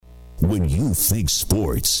When you think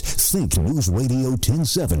sports, think News Radio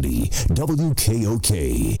 1070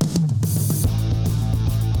 WKOK.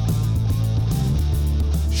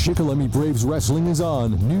 Shikellamy Braves Wrestling is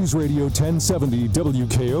on News Radio 1070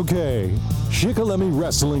 WKOK. Shikellamy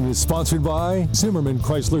Wrestling is sponsored by Zimmerman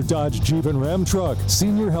Chrysler Dodge Jeep and Ram Truck,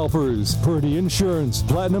 Senior Helpers, Purdy Insurance,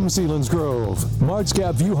 Platinum Sealands Grove, Marks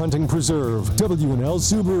Gap View Hunting Preserve, W&L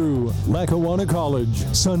Subaru, Lackawanna College,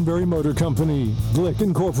 Sunbury Motor Company, Glick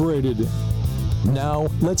Incorporated. Now,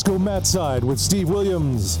 let's go Matt side with Steve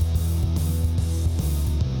Williams.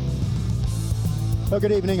 Well,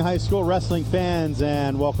 good evening, high school wrestling fans,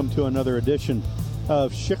 and welcome to another edition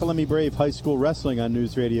of Shikellamy Brave High School Wrestling on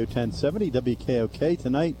News Radio 1070 WKOK.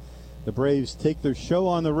 Tonight, the Braves take their show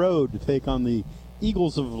on the road to take on the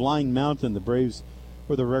Eagles of Line Mountain. The Braves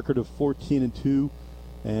with a record of 14-2,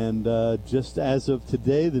 and just as of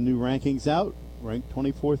today, the new rankings out, ranked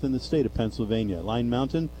 24th in the state of Pennsylvania. Line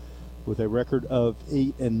Mountain with a record of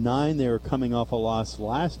 8-9. They are coming off a loss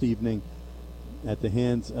last evening at the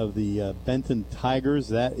hands of the Benton Tigers.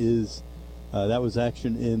 That was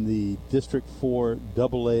action in the District 4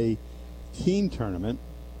 AA team tournament.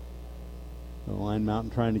 The Line Mountain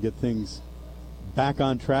trying to get things back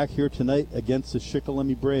on track here tonight against the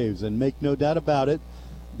Shikellamy Braves. And make no doubt about it,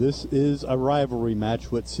 this is a rivalry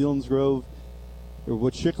match. What Shikellamy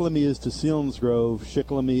is to Selinsgrove,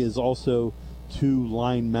 Shikellamy is also to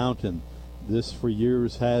Line Mountain. This for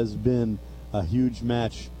years has been a huge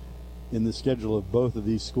match in the schedule of both of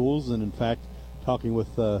these schools. And in fact, talking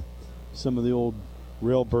with some of the old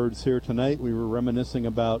Railbirds here tonight, we were reminiscing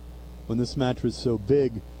about when this match was so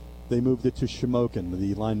big, they moved it to Shamokin,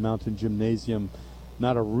 the Line Mountain Gymnasium.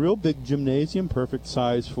 Not a real big gymnasium, perfect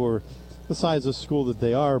size for the size of school that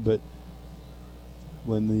they are, but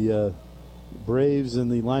when the Braves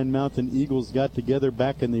and the Line Mountain Eagles got together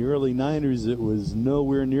back in the early 90s, it was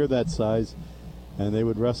nowhere near that size, and they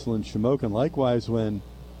would wrestle in Shamokin. Likewise, when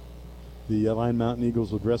the Line Mountain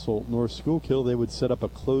Eagles would wrestle North Schuylkill, they would set up a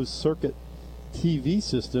closed circuit TV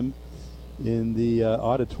system in the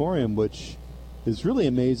auditorium, which is really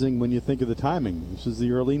amazing when you think of the timing. This is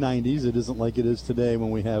the early 90s. It isn't like it is today when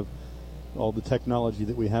we have all the technology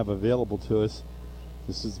that we have available to us.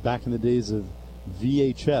 This is back in the days of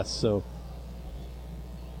VHS. So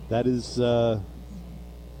that is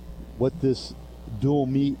what this dual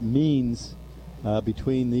meet means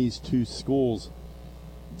between these two schools.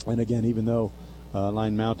 And again, even though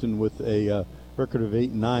Line Mountain with a record of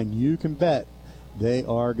 8-9, you can bet they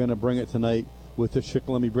are going to bring it tonight with the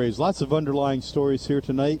Shikellamy Braves. Lots of underlying stories here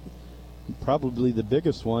tonight. Probably the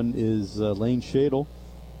biggest one is Lane Shadle,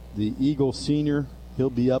 the Eagle senior. He'll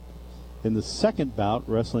be up in the second bout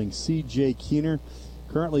wrestling C.J. Keener,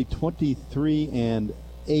 currently 23-8,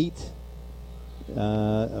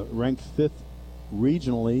 ranked 5th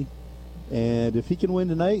regionally. And if he can win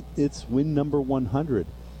tonight, it's win number 100.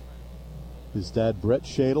 His dad, Brett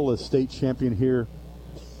Shadle, a state champion here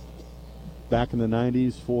back in the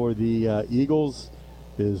 90s for the Eagles,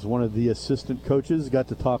 is one of the assistant coaches. Got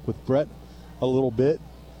to talk with Brett a little bit.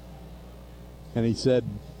 And he said,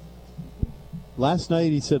 last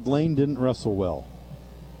night, he said, Lane didn't wrestle well.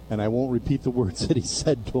 And I won't repeat the words that he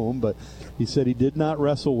said to him, but he said he did not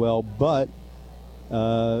wrestle well, but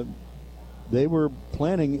they were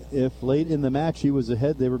planning if late in the match he was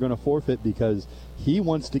ahead, they were going to forfeit because he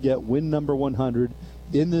wants to get win number 100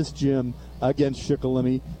 in this gym against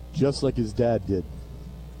Shikellamy, just like his dad did.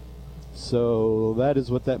 So that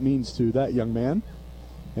is what that means to that young man.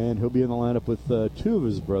 And he'll be in the lineup with two of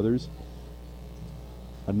his brothers.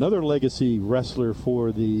 Another legacy wrestler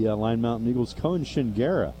for the Line Mountain Eagles, Cohen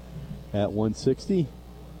Shingara, at 160.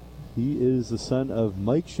 He is the son of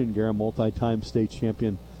Mike Shingara, multi-time state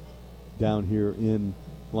champion down here in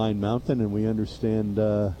Line Mountain, and we understand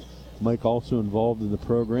Mike also involved in the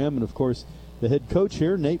program. And of course, the head coach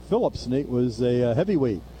here, Nate Phillips. Nate was a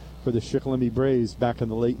heavyweight for the Shikellamy Braves back in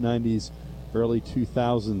the late 90s, early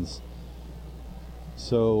 2000s.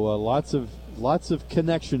 So lots of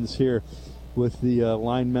connections here with the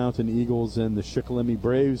Line Mountain Eagles and the Shikellamy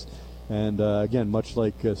Braves. And again, much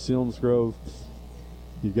like Selinsgrove,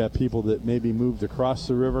 you've got people that maybe moved across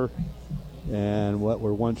the river, and what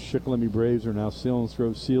were once Shikellamy Braves are now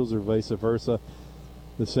Selinsgrove Seals, or vice versa.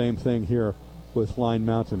 The same thing here with Line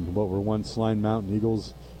Mountain. What were once Line Mountain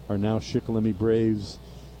Eagles are now Shikellamy Braves,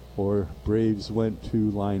 or Braves went to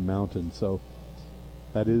Line Mountain. So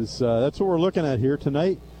that's what we're looking at here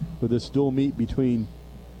tonight with this dual meet between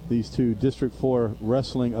these two District 4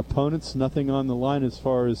 wrestling opponents. Nothing on the line as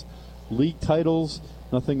far as league titles,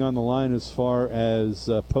 nothing on the line as far as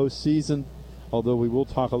postseason, although we will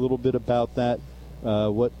talk a little bit about that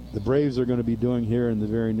what the Braves are going to be doing here in the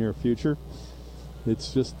very near future.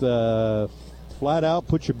 It's just flat out,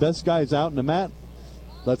 put your best guys out in the mat,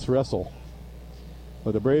 let's wrestle.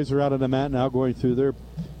 But the Braves are out on the mat now going through their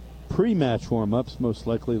pre-match warm-ups. Most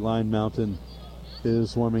likely Line Mountain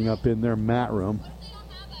is warming up in their mat room.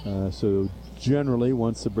 So generally,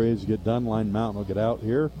 once the Braves get done, Line Mountain will get out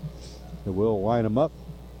here, and we'll line them up,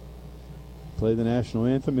 play the national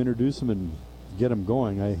anthem, introduce them, and get them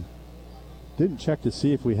going. I didn't check to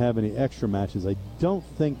see if we have any extra matches. I don't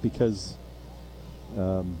think, because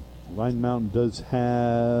Line Mountain does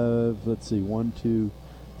have, let's see, 1, 2,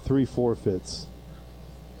 3 forfeits.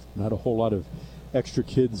 Not a whole lot of extra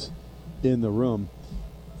kids in the room.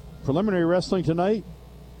 Preliminary wrestling tonight,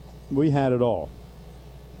 we had it all.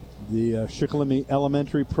 The Shikellamy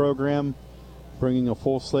Elementary program bringing a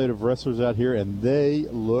full slate of wrestlers out here, and they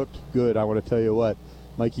looked good. I want to tell you what,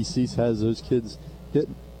 Mikey Cease has those kids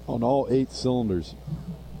hitting on all 8 cylinders.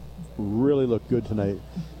 Really looked good tonight.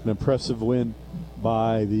 An impressive win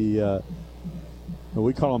by the,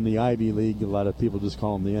 we call them the Ivy League. A lot of people just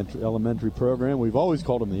call them the elementary program. We've always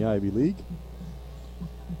called them the Ivy League.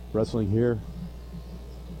 Wrestling here.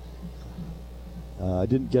 I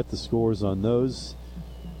didn't get the scores on those.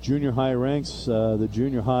 Junior high ranks, the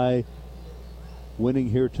junior high winning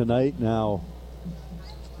here tonight. Now,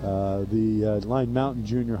 the Line Mountain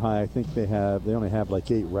Junior High, I think they only have like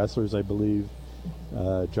 8 wrestlers, I believe.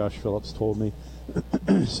 Josh Phillips told me.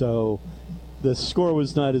 So the score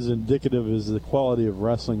was not as indicative as the quality of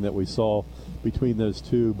wrestling that we saw between those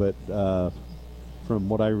two, but from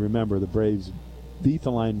what I remember, the Braves beat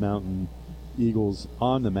the Line Mountain Eagles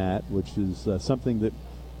on the mat, which is something that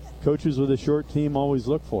coaches with a short team always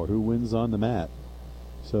look for, who wins on the mat.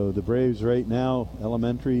 So the Braves right now,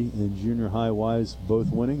 elementary and junior high wise,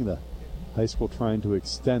 both winning. The high school trying to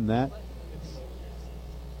extend that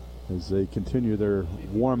as they continue their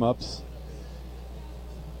warm-ups.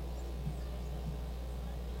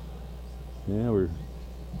 Yeah, we're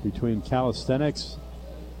between calisthenics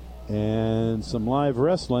and some live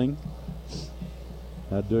wrestling.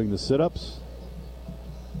 Not doing the sit-ups.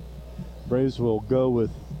 Braves will go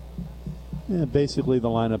with basically the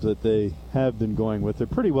lineup that they have been going with. They're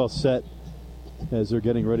pretty well set as they're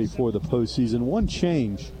getting ready for the postseason. One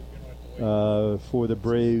change for the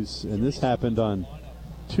Braves, and this happened on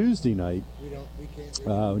Tuesday night.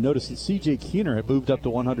 Notice that C.J. Keener had moved up to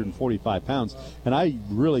 145 pounds, and I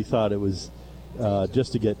really thought it was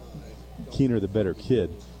just to get Keener the better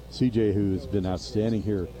kid. C.J., who has been outstanding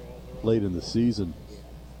here late in the season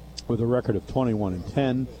with a record of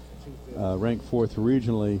 21-10, ranked 4th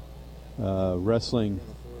regionally, wrestling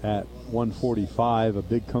at 145, a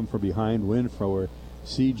big come-from-behind win for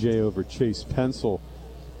C.J. over Chase Pencil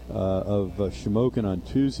of Shamokin on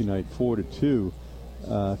Tuesday night, 4-2.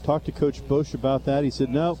 Talked to Coach Bosch about that. He said,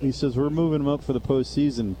 no, he says, we're moving him up for the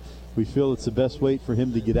postseason. We feel it's the best weight for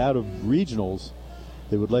him to get out of regionals.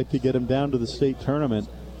 They would like to get him down to the state tournament.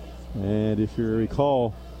 And if you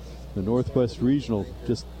recall, the Northwest Regional,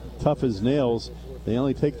 just tough as nails, they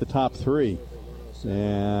only take the top 3.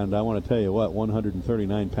 And I want to tell you what,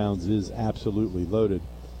 139 pounds is absolutely loaded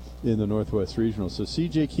in the Northwest Regional. So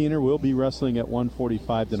C.J. Keener will be wrestling at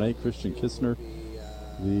 145 tonight. Christian Kistner,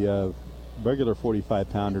 the regular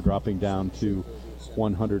 45-pounder, dropping down to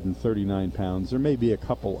 139 pounds. There may be a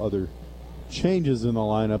couple other changes in the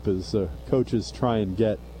lineup as coaches try and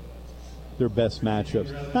get their best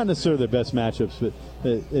matchups. Not necessarily their best matchups, but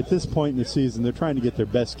at this point in the season, they're trying to get their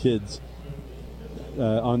best kids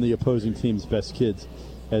on the opposing team's best kids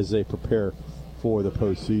as they prepare for the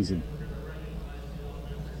postseason.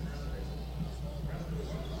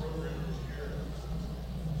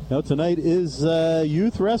 Now tonight is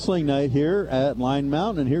youth wrestling night here at Line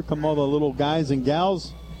Mountain, and here come all the little guys and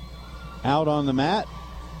gals out on the mat.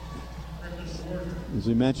 As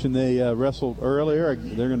we mentioned, they wrestled earlier.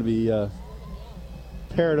 They're going to be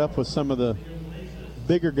paired up with some of the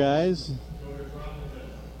bigger guys.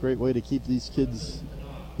 Great way to keep these kids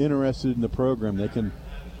interested in the program. They can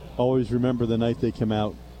always remember the night they came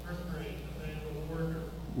out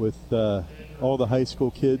with all the high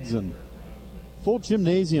school kids, and full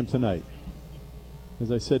gymnasium tonight.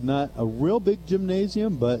 As I said, not a real big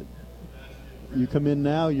gymnasium, but you come in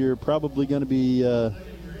now, you're probably going to be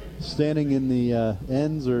standing in the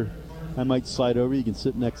ends, or I might slide over. You can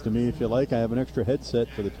sit next to me if you like. I have an extra headset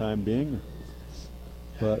for the time being.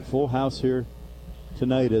 But full house here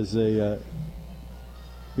tonight as they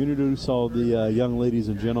introduce all the young ladies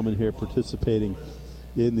and gentlemen here participating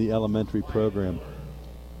in the elementary program.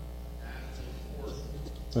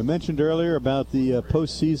 I mentioned earlier about the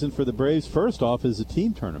postseason for the Braves. First off is a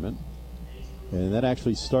team tournament. And that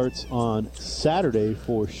actually starts on Saturday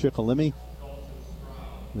for Shikellamy.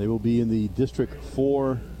 They will be in the District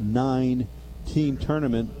 4-9 team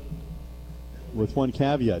tournament with one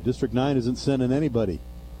caveat. District 9 isn't sending anybody.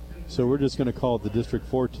 So we're just going to call it the District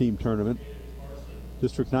 4 team tournament.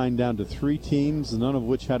 District 9 down to 3 teams, none of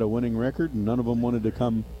which had a winning record, and none of them wanted to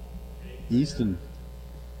come east and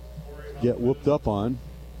get whooped up on.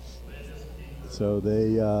 So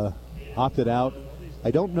they opted out. I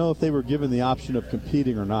don't know if they were given the option of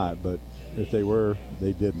competing or not, but if they were,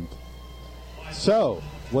 they didn't. So,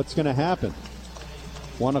 what's going to happen?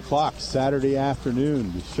 1 o'clock Saturday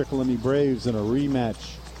afternoon, the Shikellamy Braves in a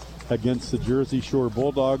rematch against the Jersey Shore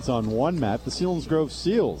Bulldogs on one mat. The Selinsgrove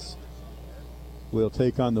Seals will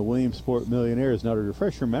take on the Williamsport Millionaires. Now, to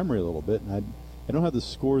refresh your memory a little bit, and I don't have the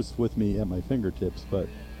scores with me at my fingertips, but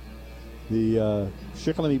the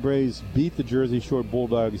Shikellamy Braves beat the Jersey Shore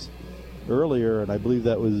Bulldogs earlier, and I believe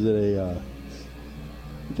that was I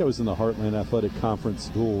think that was in the Heartland Athletic Conference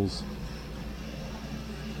duels.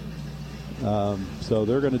 So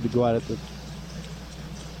they're going to go at it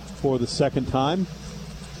for the second time.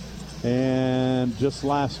 And just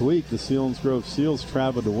last week, the Selinsgrove Seals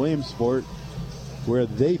traveled to Williamsport, where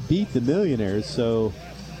they beat the Millionaires. So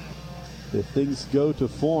if things go to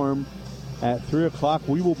form, at 3 o'clock,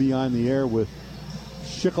 we will be on the air with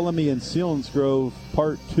Shikellamy and Selinsgrove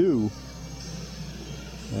Part 2.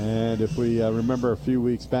 And if we remember a few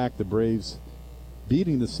weeks back, the Braves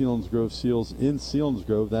beating the Selinsgrove Seals in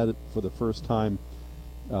Selinsgrove, that for the first time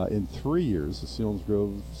in 3 years. The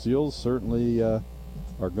Selinsgrove Seals certainly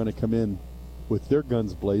are going to come in with their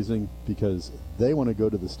guns blazing because they want to go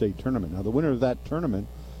to the state tournament. Now, the winner of that tournament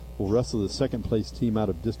will wrestle the second-place team out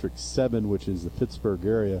of District 7, which is the Pittsburgh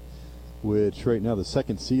area, which right now the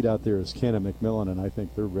second seed out there is Cannon McMillan, and I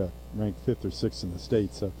think they're ranked 5th or 6th in the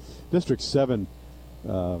state. So District 7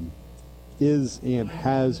 is and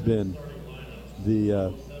has been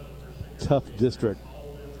the tough district.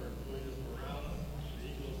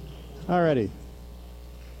 Alrighty.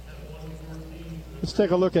 Let's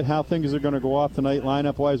take a look at how things are going to go off tonight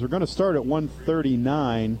lineup-wise. We're going to start at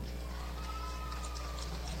 1:39.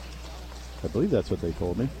 I believe that's what they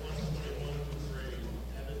told me.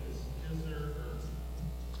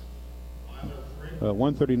 At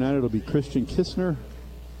 1:39, it'll be Christian Kistner,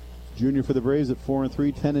 junior for the Braves at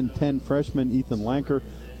 4-3, 10-10 freshman Ethan Lanker.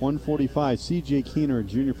 1:45, C.J. Keener,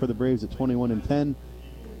 junior for the Braves at 21-10,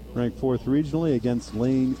 ranked 4th regionally against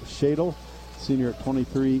Lane Shadle, senior at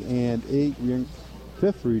 23-8, ranked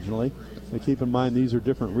 5th regionally. And keep in mind these are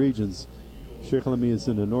different regions. Shikellamy is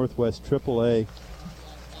in the Northwest AAA,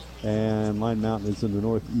 and Line Mountain is in the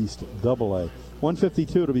Northeast AA.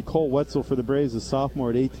 1:52, it'll be Cole Wetzel for the Braves, a sophomore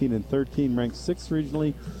at 18-13, ranked 6th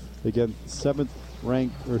regionally against 7th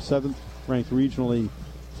ranked regionally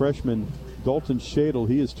freshman Dalton Shadle.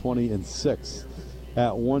 He is 20-6.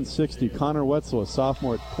 At 160, Connor Wetzel, a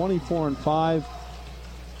sophomore at 24-5.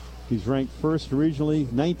 He's ranked 1st regionally,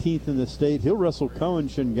 19th in the state. He'll wrestle Cohen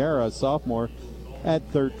Shingara, a sophomore, at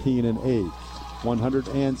 13-8.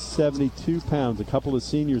 172 pounds. A couple of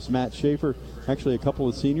seniors, Matt Schaefer. Actually, a couple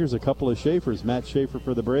of seniors, a couple of Schaefers. Matt Schaefer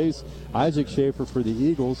for the Braves, Isaac Schaefer for the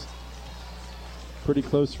Eagles. Pretty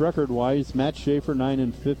close record-wise. Matt Schaefer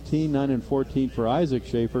 9-15, 9-14 for Isaac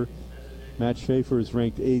Schaefer. Matt Schaefer is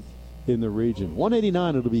ranked 8th in the region.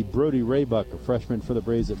 189, it'll be Brody Raybuck, a freshman for the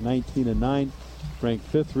Braves at 19-9,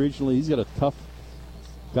 ranked 5th regionally. He's got a tough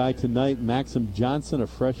guy tonight, Maxim Johnson, a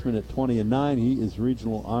freshman at 20-9. He is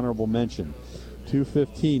regional honorable mention.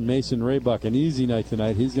 215, Mason Raybuck, an easy night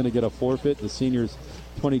tonight. He's going to get a forfeit. The seniors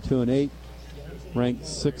 22-8, ranked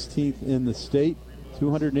 16th in the state.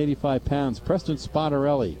 285 pounds. Preston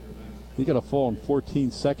Spottarelli, he got a fall in 14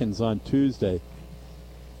 seconds on Tuesday.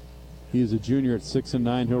 He is a junior at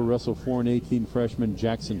 6-9. He'll wrestle 4-18 freshman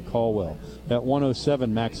Jackson Caldwell. At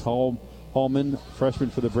 107, Max Hallman, freshman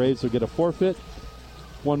for the Braves, will get a forfeit.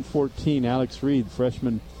 114, Alex Reed,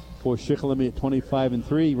 freshman for Shikellamy at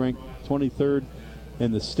 25-3, ranked 23rd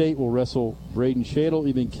in the state, will wrestle Braden Shadle.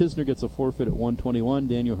 Even Kisner gets a forfeit at 121.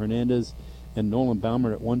 Daniel Hernandez and Nolan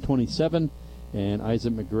Baumer at 127. And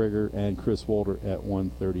Isaac McGregor and Chris Walter at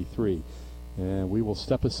 133. And we will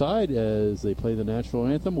step aside as they play the national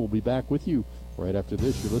anthem. We'll be back with you right after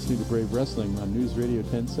this. You're listening to Brave Wrestling on News Radio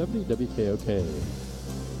 1070 WKOK.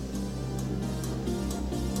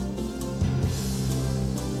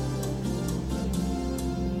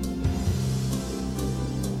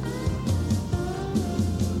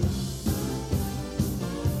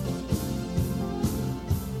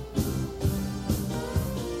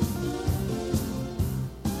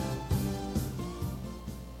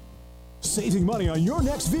 Saving money on your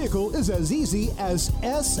next vehicle is as easy as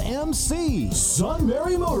SMC,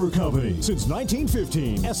 Sunbury Motor Company. Since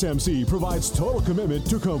 1915, SMC provides total commitment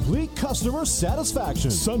to complete customer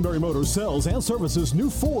satisfaction. Sunbury Motors sells and services new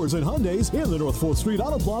Fords and Hyundais in the North 4th Street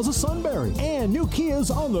Auto Plaza, Sunbury, and new Kias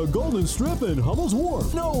on the Golden Strip in Hummel's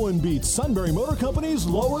Wharf. No one beats Sunbury Motor Company's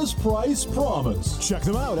lowest price promise. Check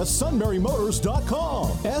them out at sunburymotors.com.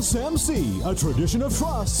 SMC, a tradition of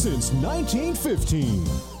trust since 1915.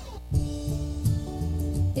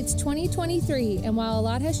 It's 2023, and while a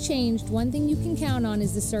lot has changed, one thing you can count on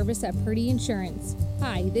is the service at Purdy Insurance.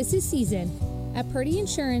 Hi, this is Season. At Purdy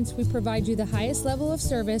Insurance, we provide you the highest level of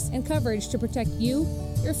service and coverage to protect you,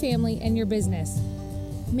 your family, and your business.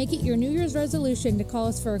 Make it your New Year's resolution to call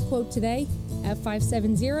us for a quote today at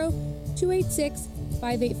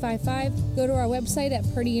 570-286-5855. Go to our website at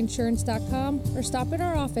purdyinsurance.com or stop at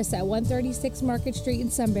our office at 136 Market Street in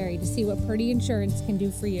Sunbury to see what Purdy Insurance can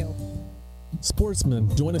do for you.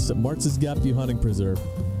 Sportsmen, join us at Martz's Gap View Hunting Preserve.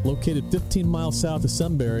 Located 15 miles south of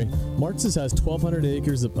Sunbury, Martz's has 1,200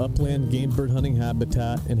 acres of upland game bird hunting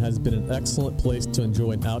habitat and has been an excellent place to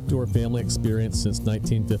enjoy an outdoor family experience since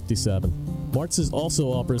 1957. Martz's also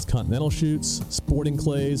offers continental shoots, sporting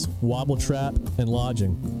clays, wobble trap, and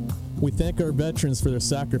lodging. We thank our veterans for their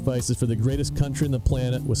sacrifices for the greatest country on the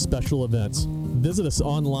planet with special events. Visit us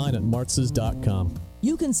online at martz's.com.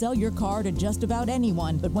 You can sell your car to just about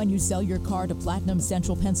anyone, but when you sell your car to Platinum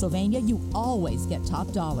Central Pennsylvania, you always get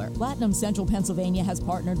top dollar. Platinum Central Pennsylvania has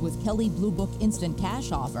partnered with Kelley Blue Book Instant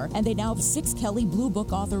Cash Offer, and they now have 6 Kelley Blue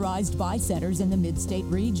Book authorized buy centers in the mid-state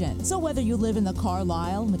region. So whether you live in the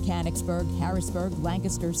Carlisle, Mechanicsburg, Harrisburg,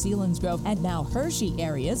 Lancaster, Selinsgrove, and now Hershey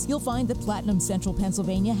areas, you'll find that Platinum Central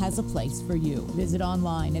Pennsylvania has a place for you. Visit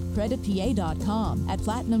online at creditpa.com. At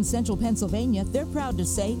Platinum Central Pennsylvania, they're proud to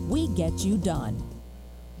say, we get you done.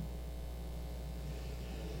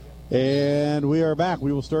 And we are back.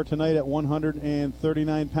 We will start tonight at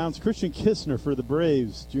 139 pounds. Christian Kistner for the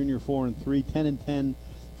Braves, junior 4-3, 10-10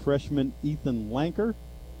 freshman Ethan Lanker.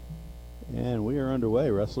 And we are underway.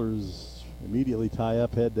 Wrestlers immediately tie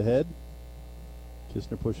up head-to-head.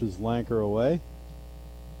 Kistner pushes Lanker away.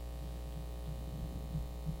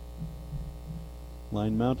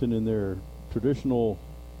 Line Mountain in their traditional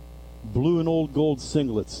blue and old gold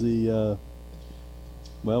singlets.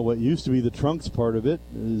 What used to be the trunks part of it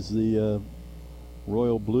is the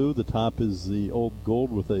royal blue. The top is the old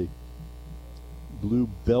gold with a blue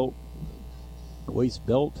belt, waist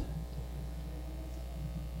belt.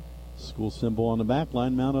 School symbol on the back,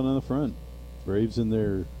 Line Mountain on the front. Braves in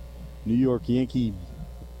their New York Yankee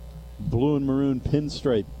blue and maroon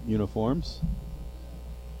pinstripe uniforms.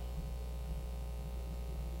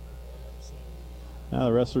 Now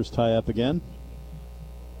the wrestlers tie up again.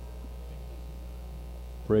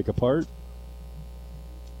 Break apart.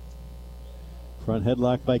 Front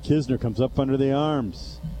headlock by Kisner. Comes up under the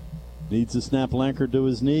arms. Needs to snap Lanker to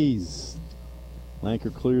his knees.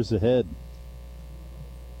 Lanker clears the head.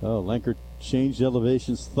 Oh, Lanker changed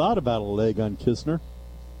elevations. Thought about a leg on Kisner.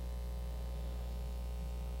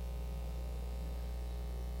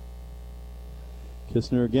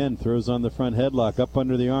 Kisner again throws on the front headlock. Up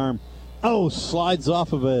under the arm. Oh, slides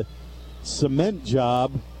off of a cement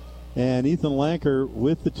job. And Ethan Lanker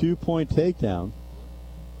with the 2-point takedown.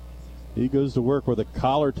 He goes to work with a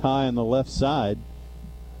collar tie on the left side.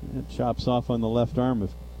 And chops off on the left arm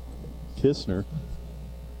of Kistner.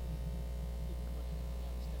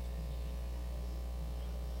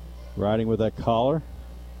 Riding with that collar.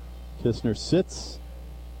 Kistner sits.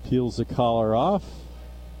 Peels the collar off.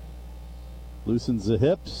 Loosens the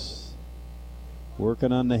hips.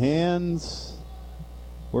 Working on the hands.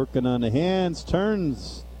 Working on the hands.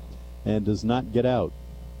 Turns. And does not get out.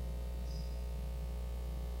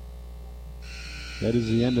 That is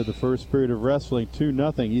the end of the first period of wrestling.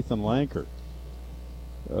 2-0 Ethan Lanker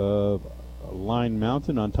of Line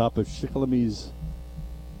Mountain on top of Shikelamy's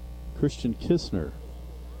Christian Kistner.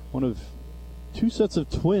 One of 2 sets of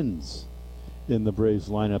twins in the Braves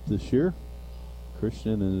lineup this year.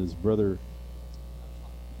 Christian and his brother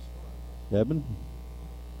Eben.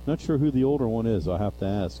 Not sure who the older one is. I'll have to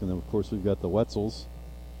ask. And then, of course, we've got the Wetzels.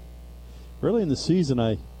 Early in the season,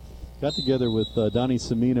 I got together with Donnie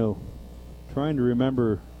Cimino, trying to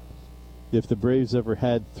remember if the Braves ever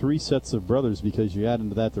had 3 sets of brothers, because you add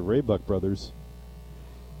into that the Raybuck brothers.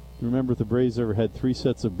 Remember if the Braves ever had 3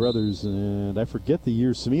 sets of brothers, and I forget the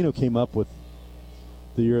year. Cimino came up with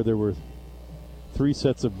the year there were 3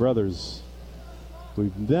 sets of brothers.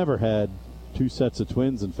 We've never had 2 sets of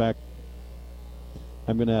twins. In fact,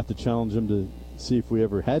 I'm going to have to challenge him to see if we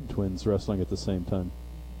ever had twins wrestling at the same time.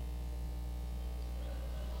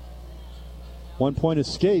 1-point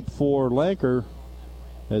escape for Lanker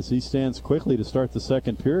as he stands quickly to start the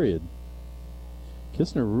second period.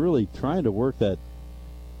 Kistner really trying to work that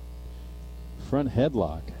front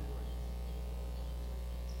headlock.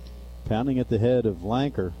 Pounding at the head of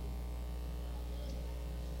Lanker.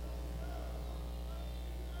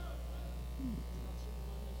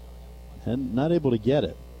 And not able to get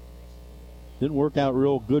it. Didn't work out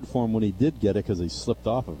real good for him when he did get it because he slipped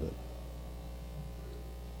off of it.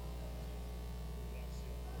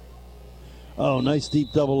 Oh, nice deep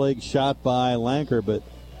double leg shot by Lanker, but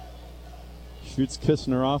shoots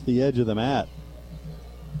Kistner off the edge of the mat.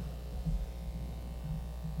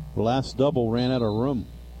 The last double ran out of room.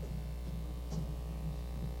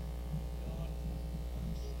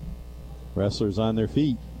 Wrestlers on their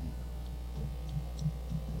feet.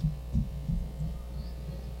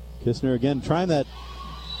 Kistner again trying that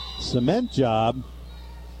cement job.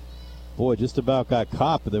 Boy, just about got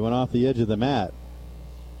caught, but they went off the edge of the mat.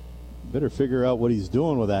 Better figure out what he's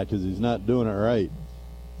doing with that because he's not doing it right.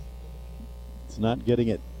 It's not getting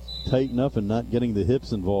it tight enough and not getting the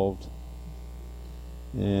hips involved.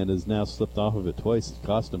 And has now slipped off of it twice. It's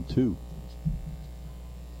cost him 2.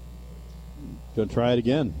 Gonna try it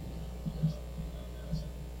again.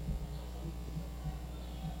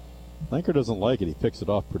 Lanker doesn't like it. He picks it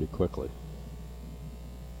off pretty quickly.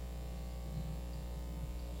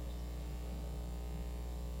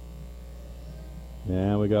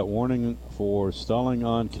 And we got warning for stalling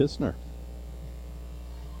on Kistner.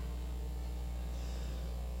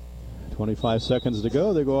 25 seconds to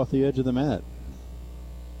go. They go off the edge of the mat.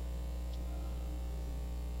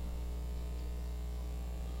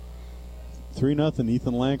 (3-0)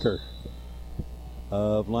 Ethan Lanker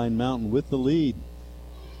of Line Mountain with the lead.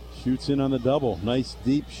 Shoots in on the double. Nice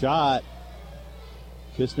deep shot.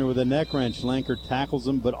 Kistner with a neck wrench. Lanker tackles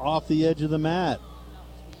him, but off the edge of the mat.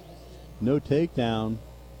 No takedown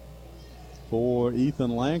for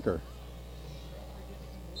Ethan Lanker.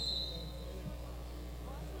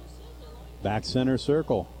 Back center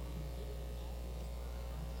circle.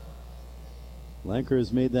 Lanker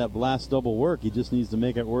has made that blast double work. He just needs to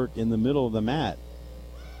make it work in the middle of the mat.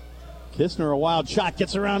 Kistner, a wild shot,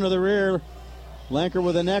 gets around to the rear. Lanker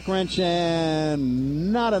with a neck wrench,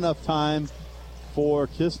 and not enough time for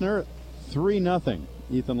Kistner. 3-0.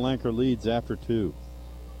 Ethan Lanker leads after 2.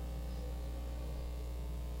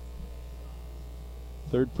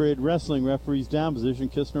 Third period wrestling. Referee's down position.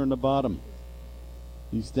 Kistner in the bottom.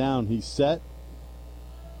 He's down. He's set.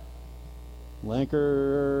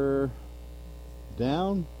 Lanker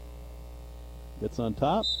down. Gets on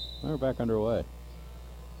top. Now we're back underway.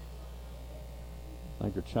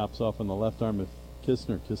 Lanker chops off on the left arm of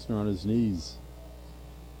Kistner. Kistner on his knees.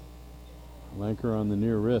 Lanker on the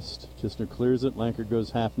near wrist. Kistner clears it. Lanker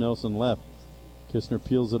goes half Nelson left. Kistner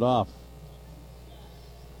peels it off.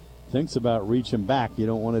 Thinks about reaching back. You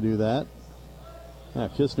don't want to do that. Now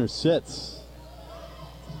Kistner sits.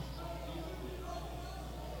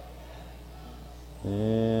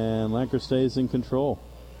 And Lanker stays in control.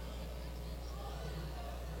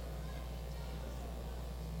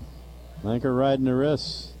 Lanker riding the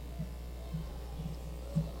wrists.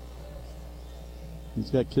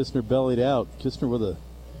 He's got Kistner bellied out. Kistner with a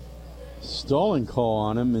stalling call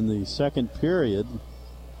on him in the second period.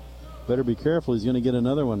 Better be careful. He's going to get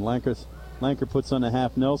another one. Lanker puts on a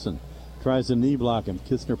half Nelson. Tries to knee block him.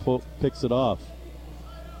 Kistner picks it off.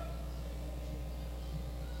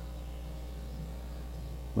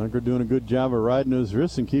 Lanker doing a good job of riding his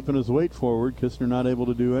wrists and keeping his weight forward. Kistner not able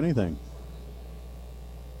to do anything.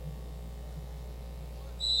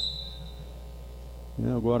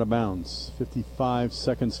 Now go out of bounds. 55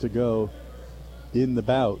 seconds to go in the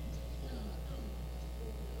bout.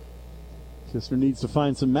 Kistner needs to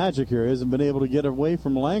find some magic here. He hasn't been able to get away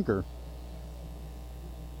from Lanker.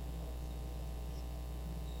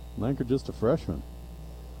 Lanker just a freshman.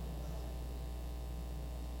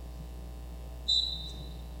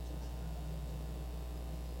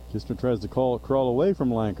 Kistner tries to crawl away from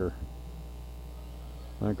Lanker.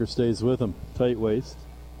 Lanker stays with him. Tight waist.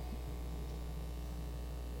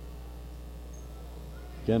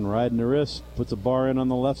 Again, riding the wrist. Puts a bar in on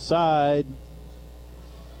the left side.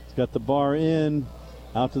 He's got the bar in.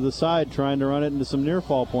 Out to the side, trying to run it into some near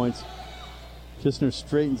fall points. Kistner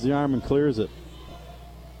straightens the arm and clears it.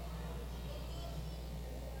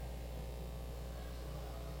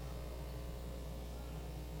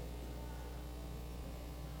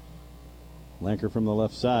 Lanker from the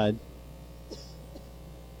left side.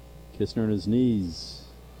 Kistner on his knees.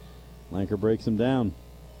 Lanker breaks him down.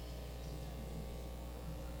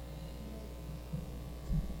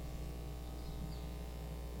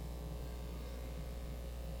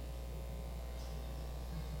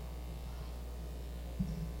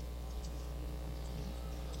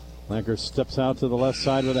 Lanker steps out to the left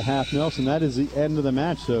side with a half Nelson. That is the end of the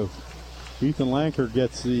match. So Ethan Lanker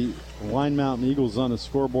gets the Line Mountain Eagles on the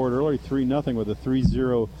scoreboard early, 3-0 with a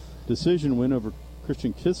 3-0 decision win over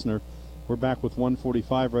Christian Kistner. We're back with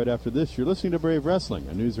 145 right after this. You're listening to Brave Wrestling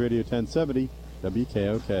on News Radio 1070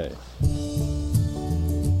 WKOK.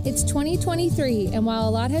 It's 2023, and while a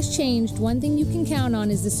lot has changed, one thing you can count on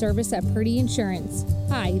is the service at Purdy Insurance.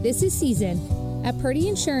 Hi, this is Season. At Purdy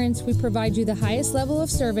Insurance, we provide you the highest level of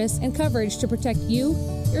service and coverage to protect you,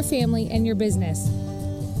 your family, and your business.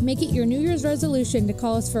 Make it your New Year's resolution to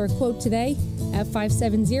call us for a quote today at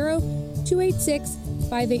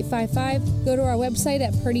 570-286-5855. Go to our website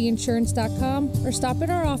at purdyinsurance.com or stop at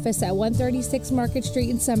our office at 136 Market Street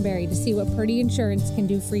in Sunbury to see what Purdy Insurance can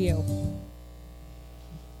do for you.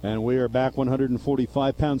 And we are back.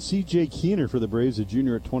 145-pound C.J. Keener for the Braves, a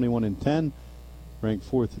junior at 21-10.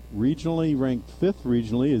 Ranked 4th regionally. Ranked 5th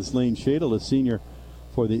regionally is Lane Shadle, a senior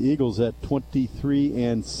for the Eagles at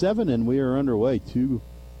 23-7. And we are underway. Two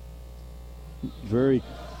very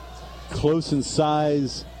close in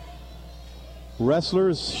size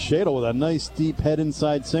wrestlers. Shadle with a nice deep head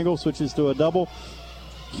inside single. Switches to a double.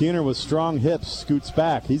 Keener with strong hips. Scoots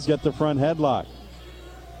back. He's got the front headlock.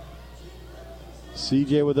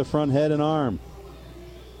 CJ with the front head and arm.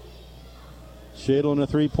 Shadle in a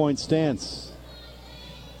three-point stance.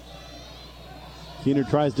 Keener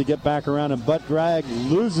tries to get back around and butt drag,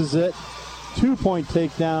 loses it. 2-point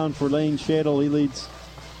takedown for Lane Shadle. He leads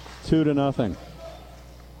 2-0.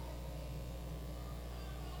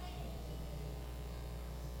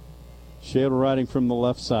 Shadle riding from the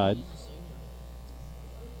left side.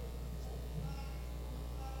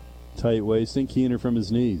 Tight waisting. Keener from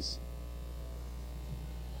his knees.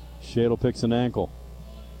 Shadle picks an ankle.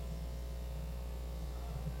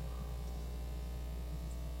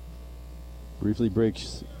 Briefly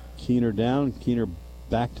breaks Keener down. Keener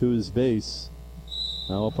back to his base.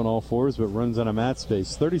 Now up on all fours, but runs out of mat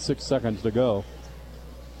space. 36 seconds to go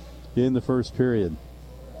in the first period.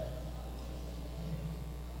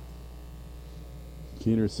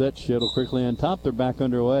 Keener set. Shadle quickly on top. They're back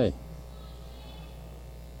underway.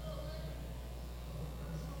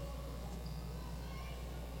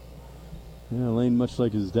 Yeah, Lane, much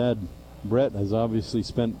like his dad, Brett, has obviously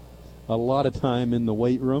spent a lot of time in the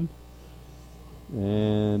weight room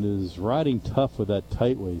and is riding tough with that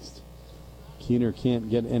tight waist. Keener can't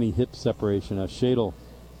get any hip separation. Now Shadle,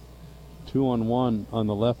 2-on-1 on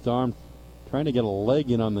the left arm, trying to get a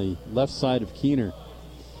leg in on the left side of Keener.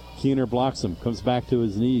 Keener blocks him, comes back to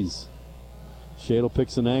his knees. Shadle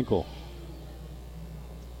picks an ankle.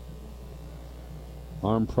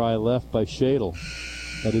 Arm pry left by Shadle.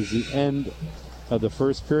 That is the end of the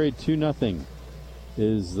first period. 2-0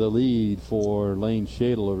 is the lead for Lane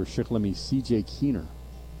Shadle over Shikellamy C.J. Keener.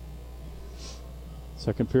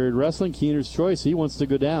 Second period wrestling. Keener's choice. He wants to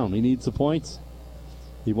go down. He needs the points.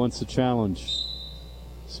 He wants to challenge.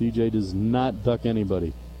 C.J. does not duck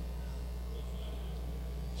anybody.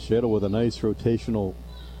 Shadle with a nice rotational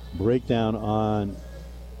breakdown on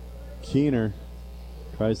Keener.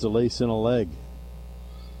 Tries to lace in a leg.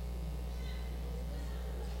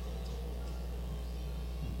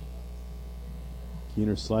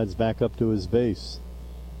 Keener slides back up to his base.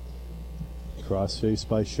 Cross-face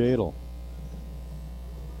by Shadle.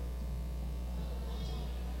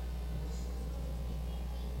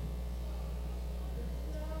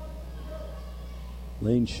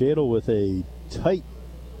 Lane Shadle with a tight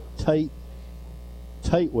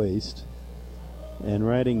waist and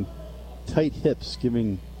riding tight hips,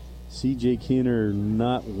 giving C.J. Keener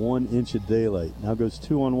not 1 inch of daylight. Now goes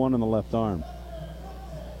 2-on-1 on the left arm.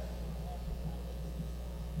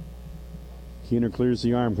 Keener clears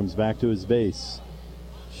the arm, comes back to his base.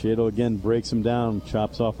 Shadle again breaks him down,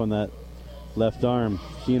 chops off on that left arm.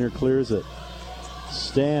 Keener clears it.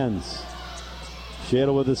 Stands.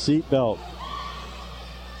 Shadle with a seatbelt.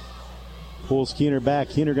 Pulls Keener back.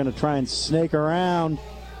 Keener going to try and snake around.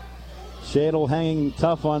 Shadle hanging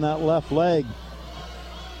tough on that left leg.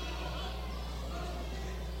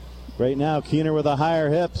 Right now, Keener with the higher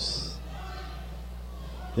hips.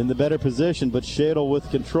 In the better position, but Shadle with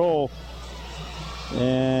control.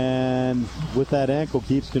 And with that ankle,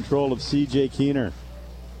 keeps control of C.J. Keener.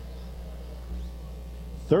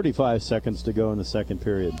 35 seconds to go in the second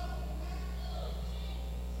period.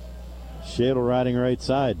 Shadle riding right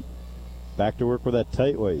side. Back to work with that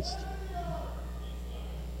tight waist.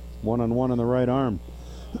 1-on-1 on the right arm.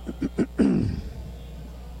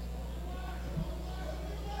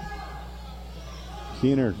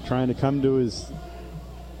 Keener trying to come to his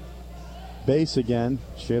base again.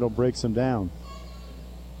 Shadle breaks him down.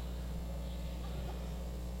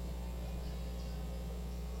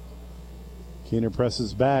 Keener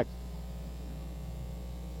presses back.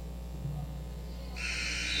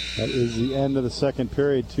 That is the end of the second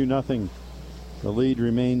period, 2-0. The lead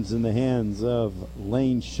remains in the hands of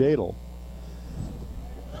Lane Shadle.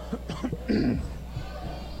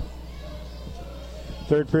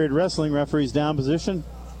 Third period wrestling, referee's down position.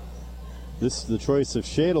 This is the choice of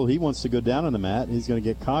Shadle. He wants to go down on the mat. He's going to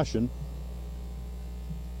get caution.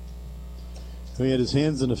 He had his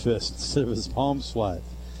hands in a fist instead of his palms flat.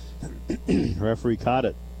 Referee caught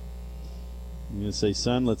it. I'm going to say,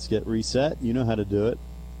 son, let's get reset. You know how to do it.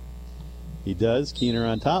 He does. Keener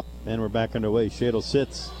on top, and we're back underway. Shadle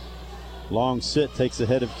sits. Long sit, takes the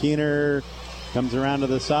head of Keener. Comes around to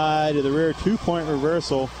the side, to the rear. 2-point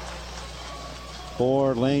reversal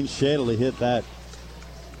for Lane Shadle. He hit that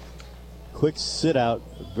quick sit out,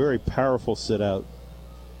 a very powerful sit out.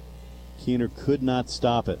 Keener could not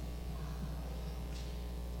stop it.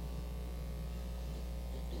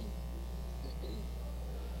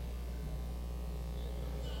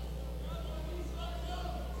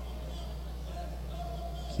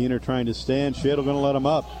 Keener trying to stand. Shadle going to let him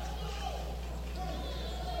up.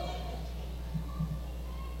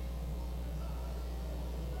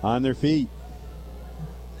 On their feet.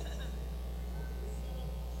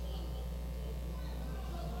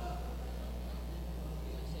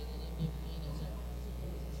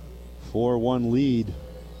 Four-1 lead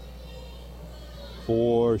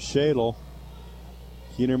for Shadle.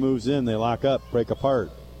 Keener moves in. They lock up, break apart.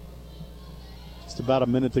 Just about a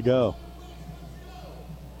minute to go.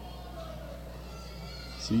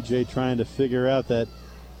 CJ trying to figure out that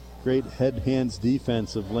great head-hands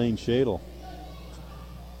defense of Lane Shadle.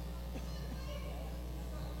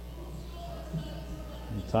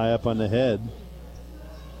 Tie up on the head.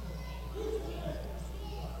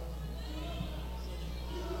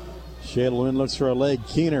 Shadle in, looks for a leg.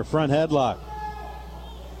 Keener, front headlock.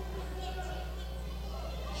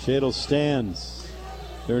 Shadle stands.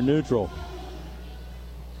 They're neutral.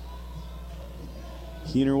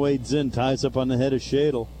 Keener wades in, ties up on the head of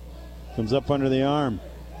Shadle. Comes up under the arm.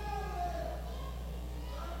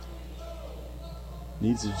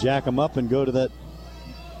 Needs to jack him up and go to that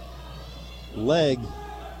leg.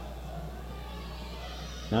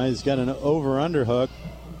 Now he's got an over-under hook.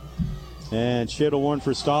 And Shadle warned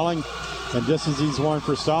for stalling. And just as he's warned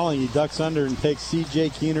for stalling, he ducks under and takes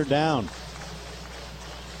C.J. Keener down.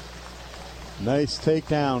 Nice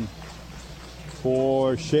takedown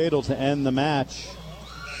for Shadle to end the match.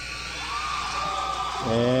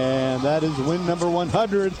 And that is win number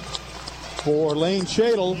 100 for Lane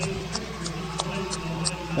Shadle.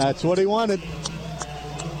 That's what he wanted.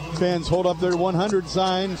 Fans hold up their 100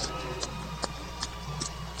 signs.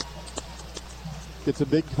 Gets a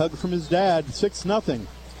big hug from his dad. 6-0.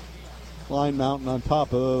 Line Mountain on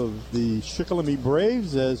top of the Shikellamy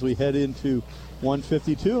Braves as we head into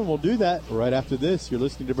 152. And we'll do that right after this. You're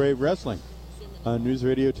listening to Brave Wrestling on News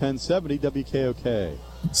Radio 1070 WKOK.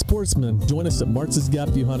 Sportsmen, join us at Martz's Gap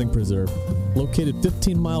View Hunting Preserve. Located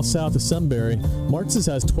 15 miles south of Sunbury, Martz's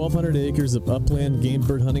has 1,200 acres of upland game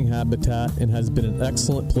bird hunting habitat and has been an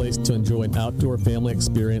excellent place to enjoy an outdoor family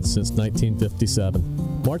experience since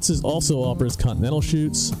 1957. Martz's also offers continental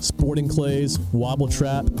shoots, sporting clays, wobble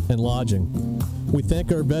trap, and lodging. We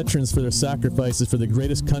thank our veterans for their sacrifices for the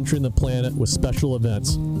greatest country on the planet with special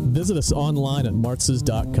events. Visit us online at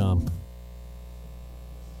martz's.com.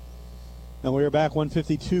 And we are back.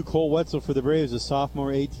 152. Cole Wetzel for the Braves, a sophomore,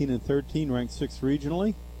 18-13, ranked 6th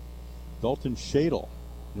regionally. Dalton Shadle,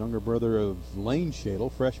 younger brother of Lane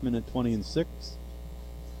Shadle, freshman at 20-6.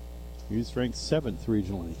 He's ranked 7th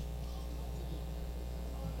regionally.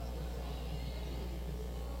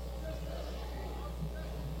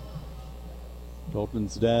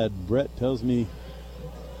 Dalton's dad, Brett, tells me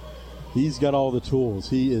he's got all the tools.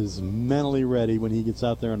 He is mentally ready when he gets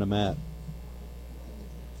out there on the mat.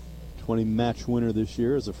 20 match winner this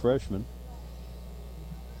year as a freshman.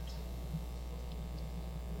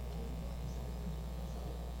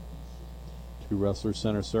 Two wrestlers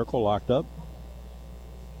center circle locked up.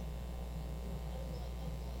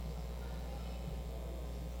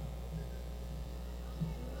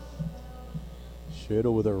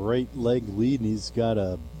 Shadle with a right leg lead, and he's got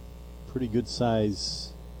a pretty good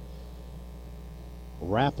size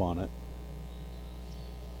wrap on it.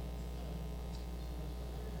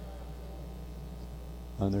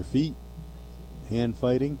 On their feet, hand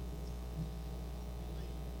fighting.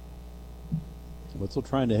 Wetzel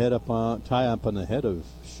trying to tie up on the head of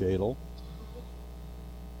Shadle.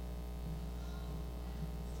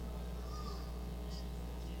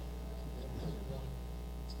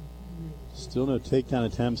 Still no takedown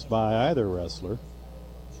attempts by either wrestler.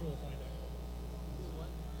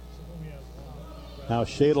 Now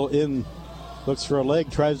Shadle in, looks for a leg,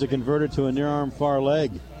 tries to convert it to a near arm far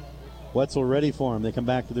leg. Wetzel ready for him. They come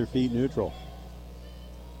back to their feet neutral.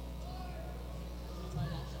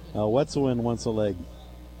 Now Wetzel in wants a leg.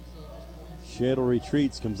 Shadle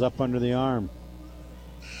retreats, comes up under the arm.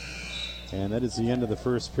 And that is the end of the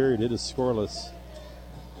first period. It is scoreless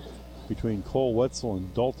between Cole Wetzel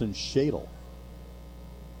and Dalton Shadle.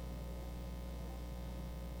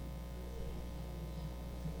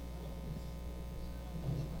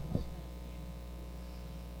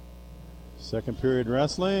 Second period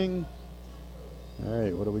wrestling. All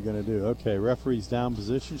right, what are we going to do? Okay, referee's down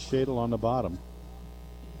position. Shadle on the bottom.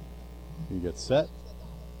 He gets set.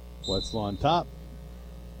 Wetzel on top.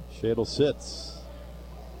 Shadle sits.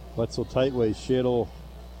 Wetzel tight waist. Shadle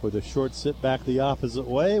with a short sit back the opposite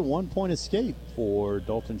way. 1 point escape for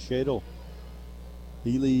Dalton Shadle.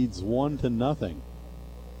 He leads 1-0.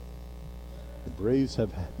 The Braves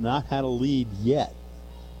have not had a lead yet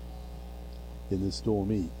in this dual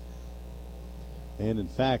meet. And in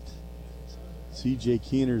fact, C.J.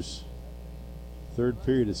 Keener's third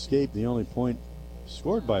period escape, the only point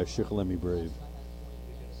scored by a Shikellamy Brave.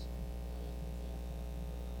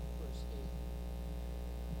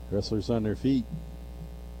 Wrestlers on their feet.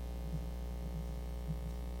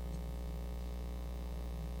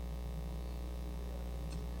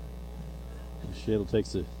 Shadle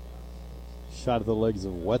takes a shot at the legs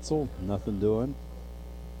of Wetzel. Nothing doing.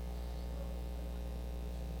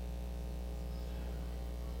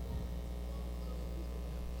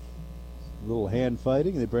 A little hand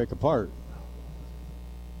fighting. They break apart.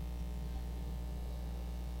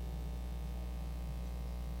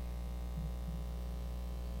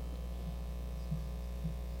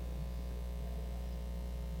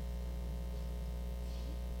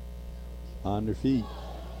 On their feet.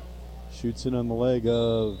 Shoots in on the leg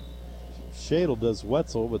of Shadle, does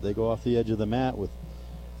Wetzel, but they go off the edge of the mat with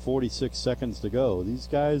 46 seconds to go. These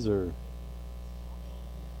guys are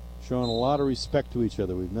showing a lot of respect to each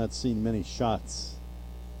other. We've not seen many shots.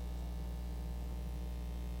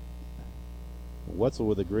 Wetzel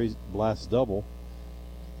with a great blast double.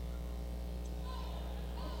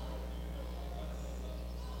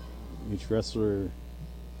 Each wrestler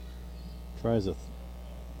tries a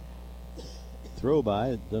throw by.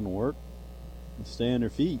 It doesn't work. They stay on their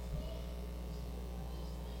feet.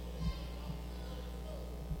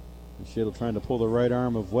 Shadle trying to pull the right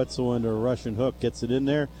arm of Wetzel into a Russian hook. Gets it in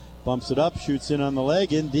there. Bumps it up. Shoots in on the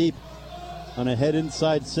leg. In deep on a head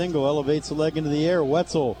inside single. Elevates the leg into the air.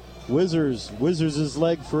 Wetzel whizzers his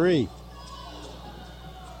leg free.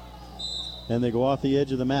 And they go off the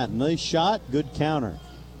edge of the mat. Nice shot. Good counter.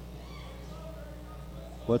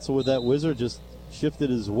 Wetzel with that whizzer just shifted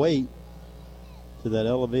his weight to that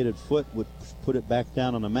elevated foot, would put it back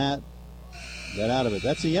down on the mat. Got out of it.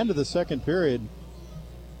 That's the end of the second period.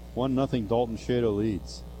 1-0 Dalton Shadle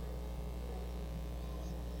leads.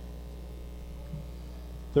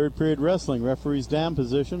 Third period wrestling. Referee's down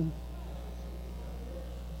position.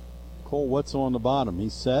 Cole Wetzel on the bottom.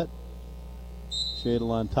 He's set.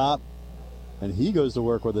 Shadle on top. And he goes to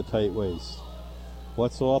work with a tight waist.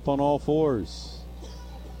 Wetzel up on all fours.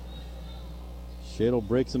 Shadle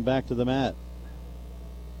breaks him back to the mat.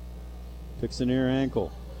 Picks a near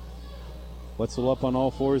ankle. Wetzel up on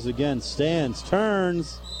all fours again. Stands,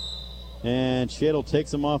 turns, and Shadle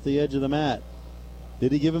takes him off the edge of the mat.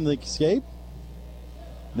 Did he give him the escape?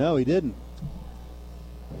 No, he didn't.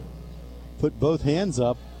 Put both hands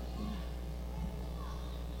up.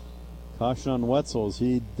 Caution on Wetzel as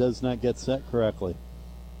he does not get set correctly.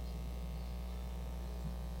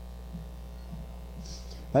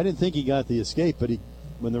 I didn't think he got the escape, but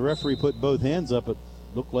when the referee put both hands up, it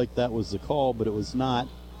looked like that was the call, but it was not.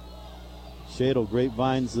 Shadle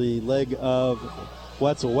grapevines the leg of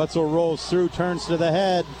Wetzel. Wetzel rolls through, turns to the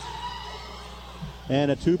head,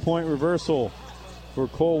 and a 2-point reversal for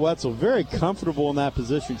Cole Wetzel. Very comfortable in that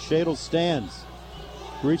position. Shadle stands,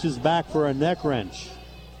 reaches back for a neck wrench.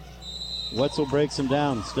 Wetzel breaks him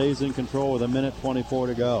down, stays in control with 1:24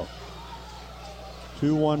 to go.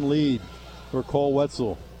 2-1 lead for Cole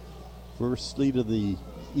Wetzel. First lead of the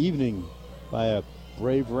evening by a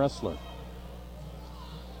Brave wrestler.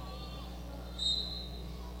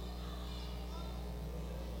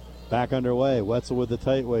 Back underway. Wetzel with the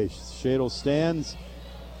tight waist. Shadle stands.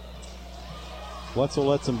 Wetzel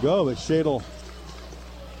lets him go, but Shadle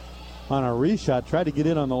on a reshot tried to get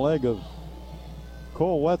in on the leg of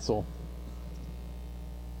Cole Wetzel.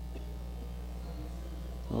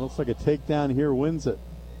 Well, looks like a takedown here wins it.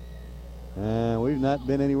 And we've not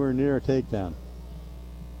been anywhere near a takedown.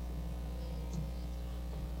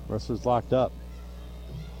 Wrestler's locked up.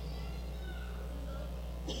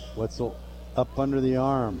 Wetzel up under the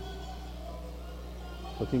arm.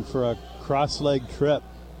 Looking for a cross-leg trip.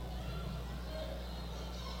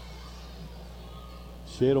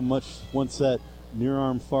 Shadle much wants that near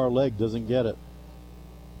arm far leg, doesn't get it.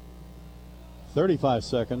 35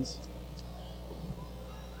 seconds.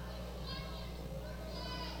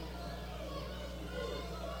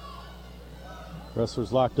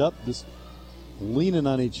 Wrestlers locked up, just leaning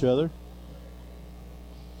on each other.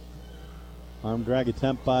 Arm drag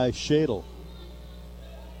attempt by Shadle.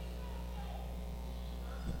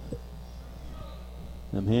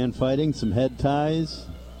 Some hand fighting, some head ties.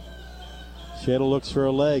 Shadle looks for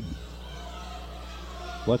a leg.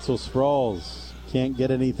 Wetzel sprawls. Can't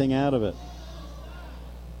get anything out of it.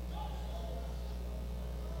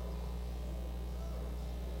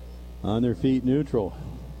 On their feet, neutral.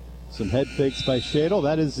 Some head fakes by Shadle.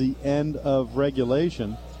 That is the end of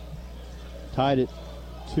regulation. Tied at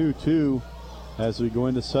 2-2 as we go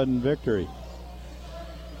into sudden victory.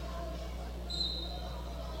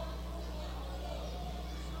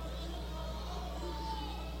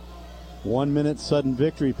 One minute sudden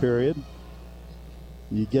victory period.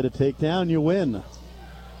 You get a takedown, you win.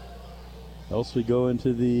 Else we go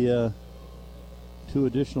into the two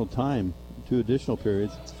additional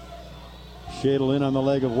periods. Shadle in on the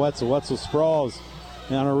leg of Wetzel. Wetzel sprawls.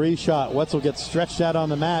 And on a reshot, Wetzel gets stretched out on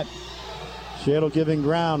the mat. Shadle giving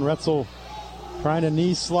ground. Wetzel trying to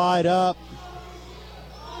knee slide up.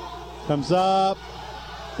 Comes up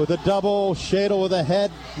with a double. Shadle with a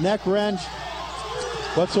head neck wrench.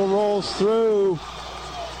 Wetzel rolls through.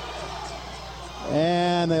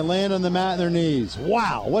 And they land on the mat on their knees.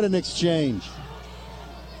 Wow, what an exchange.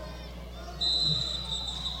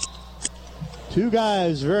 Two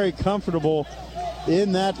guys very comfortable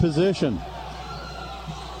in that position.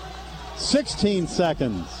 16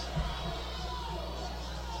 seconds.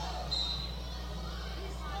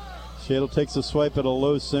 Shadle takes a swipe at a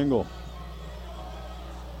low single.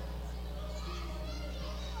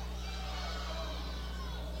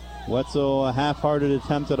 Wetzel, a half-hearted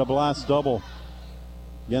attempt at a blast double.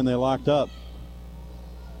 Again, they locked up.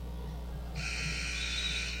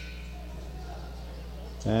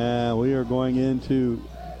 And we are going into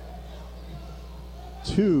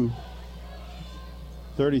two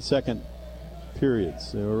 30-second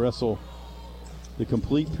periods. They will wrestle the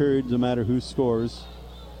complete period no matter who scores.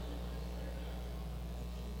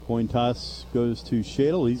 Coin toss goes to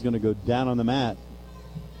Shadle. He's going to go down on the mat.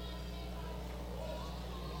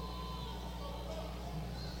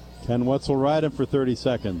 Can Wetzel ride him for 30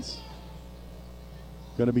 seconds?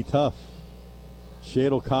 Going to be tough.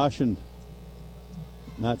 Shadle cautioned.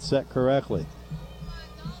 Not set correctly.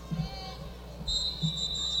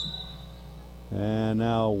 And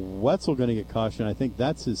now Wetzel going to get cautioned. I think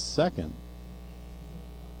that's his second.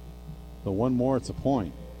 So one more, it's a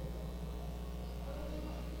point.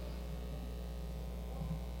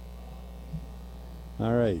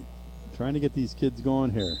 All right. Trying to get these kids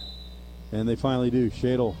going here. And they finally do.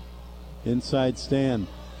 Shadle inside stand.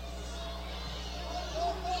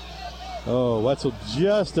 Oh, Wetzel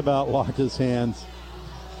just about locked his hands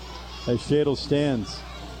as Shadle stands.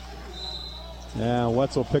 And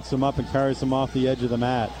Wetzel picks him up and carries him off the edge of the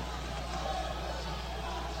mat.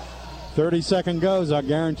 30-second goes. I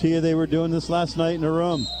guarantee you they were doing this last night in a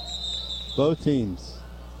room. Both teams.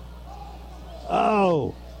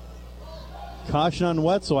 Oh! Caution on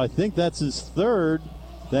Wetzel. I think that's his third.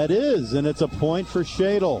 That is, and it's a point for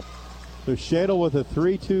Shadle. So Shadle with a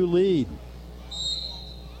 3-2 lead.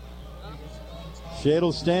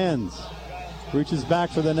 Shadle stands. Reaches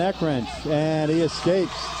back for the neck wrench, and he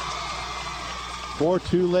escapes.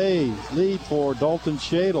 4-2 lead for Dalton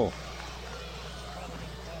Shadle.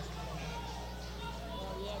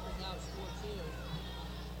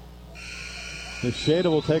 The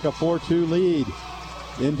Shadle will take a 4-2 lead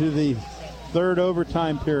into the third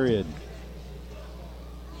overtime period.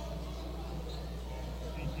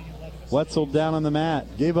 Wetzel down on the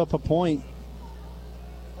mat. Gave up a point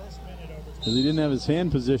because he didn't have his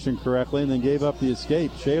hand positioned correctly, and then gave up the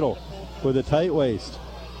escape. Shadle with a tight waist.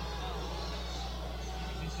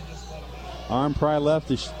 Arm pry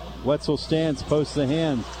left. Wetzel stands, posts the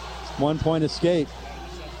hand. 1 point escape.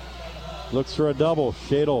 Looks for a double.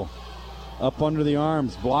 Shadle up under the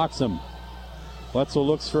arms, blocks him. Wetzel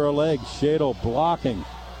looks for a leg. Shadle blocking.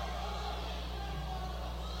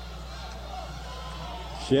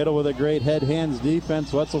 Shadle with a great head-hands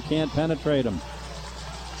defense. Wetzel can't penetrate him.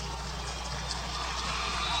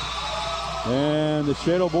 And the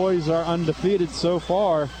Shadle boys are undefeated so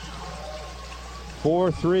far.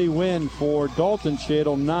 4-3 win for Dalton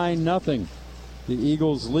Shadle, 9-0. The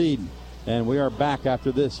Eagles lead. And we are back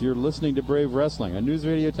after this. You're listening to Brave Wrestling on News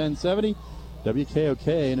Radio 1070,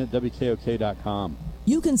 WKOK and at WKOK.com.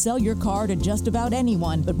 You can sell your car to just about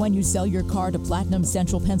anyone, but when you sell your car to Platinum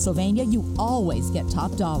Central Pennsylvania, you always get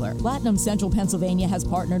top dollar. Platinum Central Pennsylvania has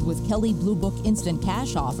partnered with Kelley Blue Book Instant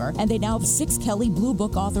Cash Offer, and they now have 6 Kelley Blue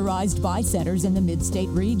Book authorized buy centers in the mid-state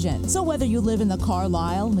region. So whether you live in the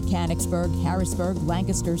Carlisle, Mechanicsburg, Harrisburg,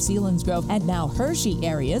 Lancaster, Selinsgrove, and now Hershey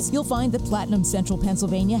areas, you'll find that Platinum Central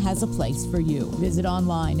Pennsylvania has a place for you. Visit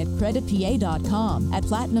online at creditpa.com. At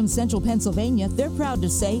Platinum Central Pennsylvania, they're proud to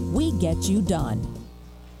say, we get you done.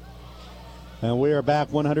 And we are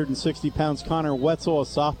back. 160 pounds. Connor Wetzel, a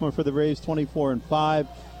sophomore for the Braves, 24-5,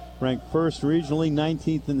 ranked first regionally,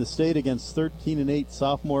 19th in the state against 13-8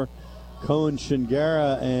 sophomore Cohen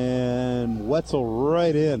Shingara, and Wetzel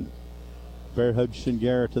right in. Bear hugged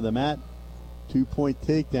Shingara to the mat. 2-point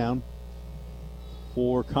takedown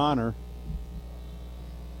for Connor.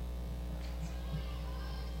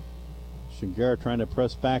 Shingara trying to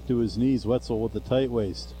press back to his knees. Wetzel with the tight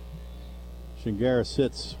waist. Shingara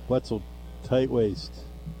sits. Wetzel tight waist.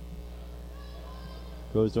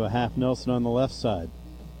 Goes to a half Nelson on the left side.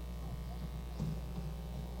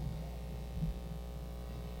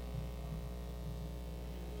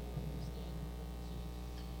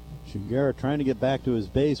 Shingara trying to get back to his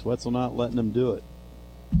base. Wetzel not letting him do it.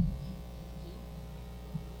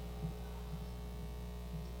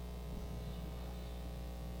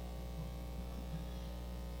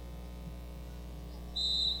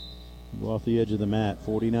 Off the edge of the mat.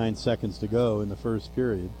 49 seconds to go in the first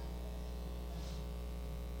period.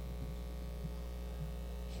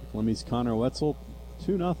 Shikellamy's Connor Wetzel,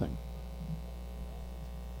 2-0.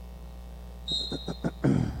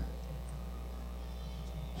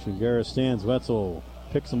 Shingara stands. Wetzel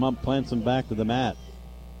picks him up, plants him back to the mat.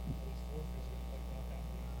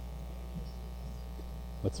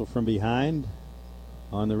 Wetzel from behind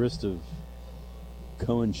on the wrist of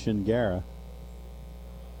Cohen Shingara.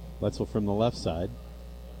 Wetzel from the left side.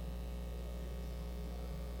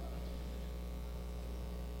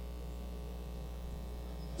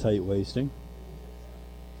 Tight waisting.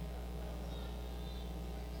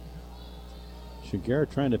 Shingara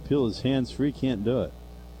trying to peel his hands free, can't do it.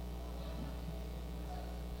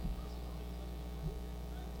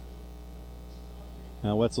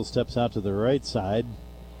 Now Wetzel steps out to the right side.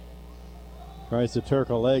 Tries to Turk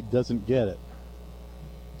a leg, doesn't get it.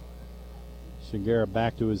 Shingara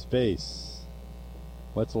back to his base.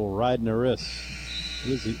 Wetzel riding the wrist.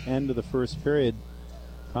 It is the end of the first period.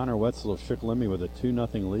 Connor Wetzel of Shikellamy with a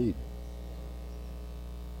 2-0 lead.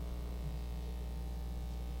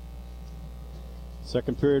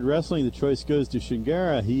 Second period wrestling. The choice goes to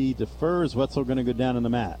Shingara. He defers. Wetzel going to go down on the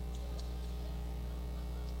mat.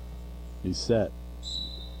 He's set.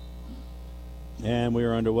 And we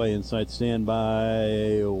are underway. Inside stand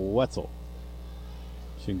by Wetzel.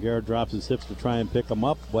 Shingara drops his hips to try and pick him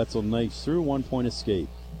up. Wetzel knifes through. 1-point escape.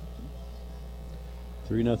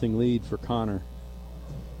 3-0 lead for Connor.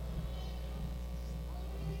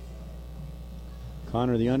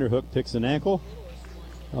 Connor the underhook picks an ankle.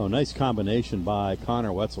 Oh, nice combination by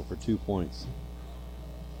Connor Wetzel for 2 points.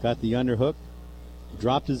 Got the underhook.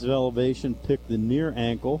 Dropped his elevation. Picked the near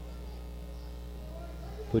ankle.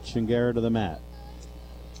 Put Shingara to the mat.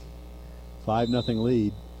 5-0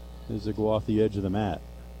 lead as they go off the edge of the mat.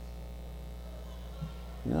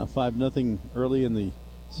 Now 5-0 early in the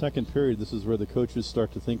second period. This is where the coaches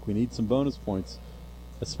start to think we need some bonus points,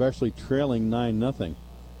 especially trailing 9-0.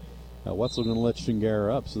 Now Wetzel going to let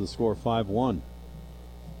Shingara up, so the score 5-1.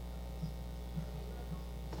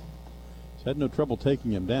 He's had no trouble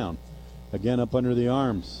taking him down. Again up under the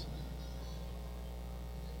arms.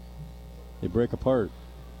 They break apart.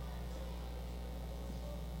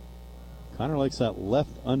 Connor likes that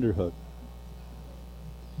left underhook.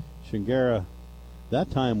 Shingara that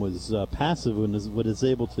time was passive and was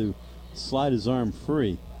able to slide his arm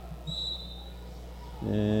free.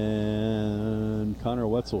 And Connor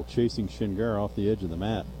Wetzel chasing Shingara off the edge of the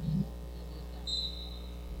mat.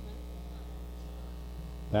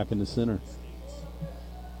 Back in the center.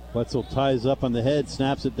 Wetzel ties up on the head,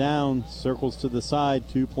 snaps it down, circles to the side,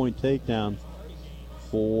 2-point takedown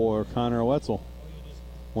for Connor Wetzel.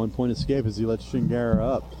 1-point escape as he lets Shingara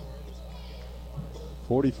up.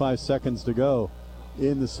 45 seconds to go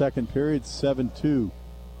in the second period, 7-2.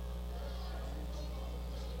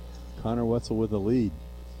 Connor Wetzel with the lead.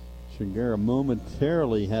 Shingara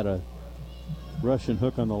momentarily had a Russian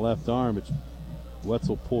hook on the left arm, but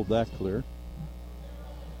Wetzel pulled that clear.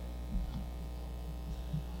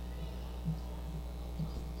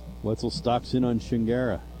 Wetzel stalks in on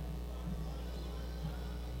Shingara.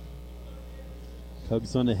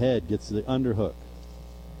 Tugs on the head, gets the underhook.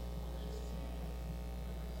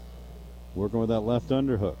 Working with that left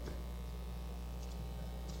underhook.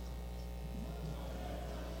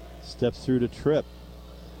 Steps through to trip.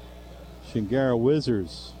 Shingara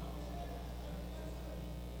whizzers.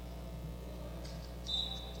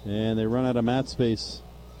 And they run out of mat space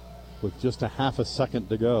with just a half a second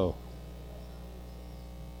to go.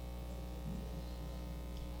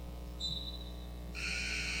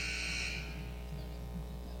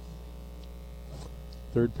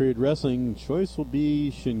 Third period wrestling choice will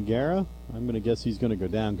be Shingara. I'm going to guess he's going to go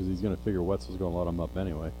down because he's going to figure Wetzel's going to let him up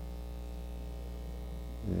anyway.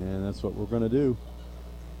 And that's what we're going to do.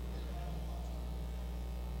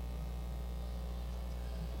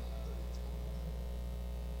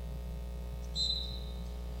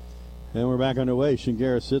 And we're back underway.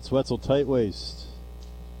 Shingara sits, Wetzel tight waist.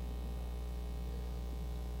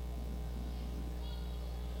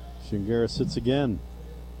 Shingara sits again.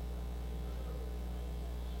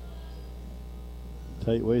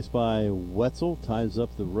 Tight waist by Wetzel, ties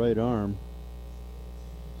up the right arm.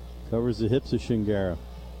 Covers the hips of Shingara.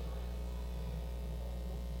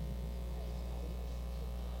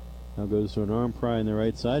 Now goes to an arm pry on the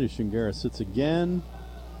right side as Shingara sits again.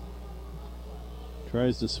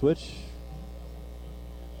 Tries to switch.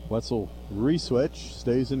 Wetzel re-switch,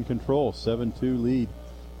 stays in control. 7-2 lead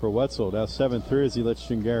for Wetzel. Now 7-3 as he lets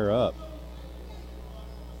Shingara up.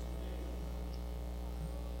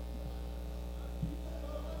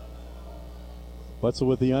 Wetzel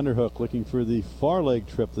with the underhook, looking for the far leg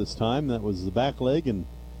trip this time. That was the back leg and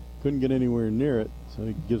couldn't get anywhere near it, so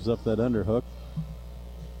he gives up that underhook.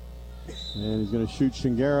 And he's going to shoot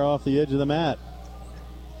Shingara off the edge of the mat.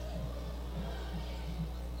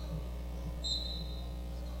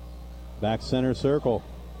 Back center circle.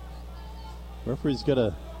 Referee's got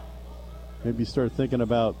to maybe start thinking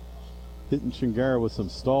about hitting Shingara with some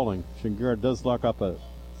stalling. Shingara does lock up a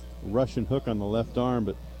Russian hook on the left arm,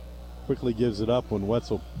 but quickly gives it up when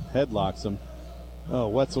Wetzel headlocks him. Oh,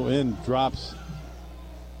 Wetzel in, drops.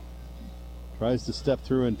 Tries to step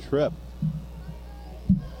through and trip.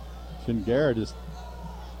 Shingara just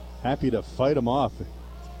happy to fight him off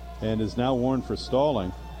and is now warned for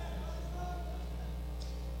stalling.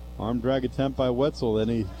 Arm drag attempt by Wetzel, then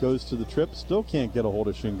he goes to the trip, still can't get a hold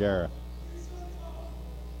of Shingara.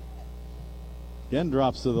 Again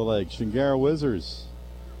drops to the leg. Shingara whizzers.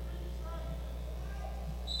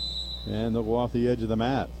 And they'll go off the edge of the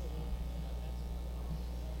mat.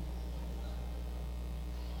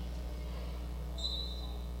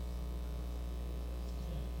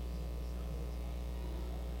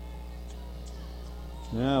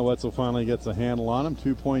 Now Wetzel finally gets a handle on him.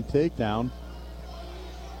 2-point takedown.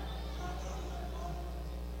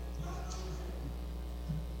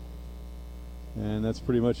 And that's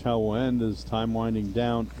pretty much how we'll end as time winding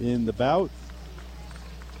down in the bout.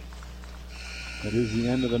 That is the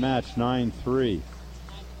end of the match, 9-3.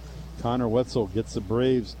 Connor Wetzel gets the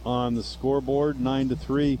Braves on the scoreboard,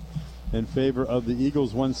 9-3 in favor of the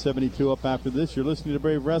Eagles, 172 up after this. You're listening to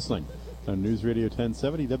Brave Wrestling on News Radio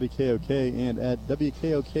 1070, WKOK, and at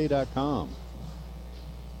WKOK.com.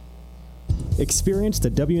 Experience the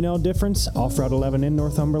W&L difference off Route 11 in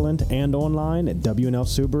Northumberland and online at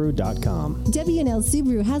WNLSubaru.com. W&L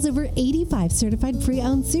Subaru has over 85 certified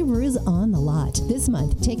pre-owned Subarus on the lot. This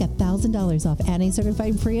month, take $1,000 off any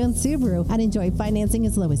certified pre-owned Subaru and enjoy financing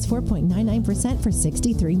as low as 4.99% for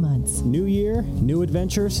 63 months. New year, new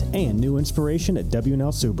adventures, and new inspiration at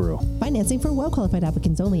W&L Subaru. Financing for well-qualified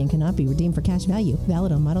applicants only and cannot be redeemed for cash value.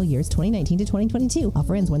 Valid on model years 2019 to 2022.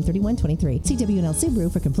 Offer ends 1/31/23. See W&L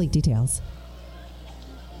Subaru for complete details.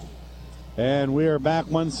 And we are back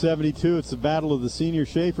 172. It's the battle of the senior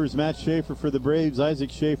Schaefers. Matt Schaefer for the Braves, Isaac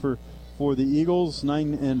Schaefer for the Eagles.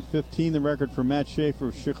 9-15 the record for Matt Schaefer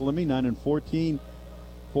of Shikellamy. 9-14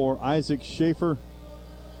 for Isaac Schaefer.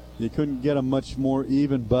 You couldn't get him much more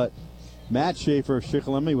even, but Matt Schaefer of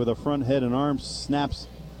Shikellamy with a front head and arms snaps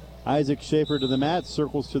Isaac Schaefer to the mat,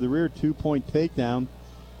 circles to the rear, 2-point takedown,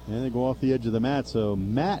 and they go off the edge of the mat. So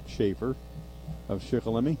Matt Schaefer of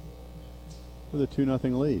Shikellamy with a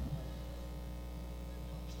 2-0 lead.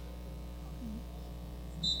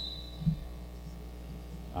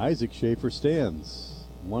 Isaac Schaefer stands.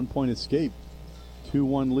 1-point escape.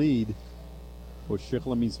 2-1 lead for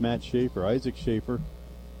Shikellamy Matt Schaefer. Isaac Schaefer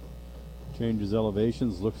changes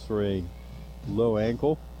elevations, looks for a low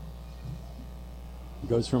ankle.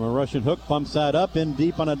 Goes from a Russian hook, pumps that up, in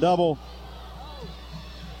deep on a double.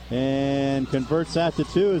 And converts that to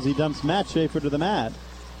 2 as he dumps Matt Schaefer to the mat.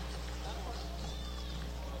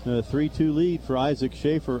 A 3-2 lead for Isaac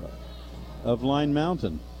Schaefer of Line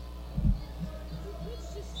Mountain.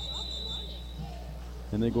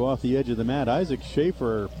 And they go off the edge of the mat. Isaac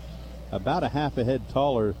Schaefer about a half a head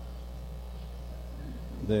taller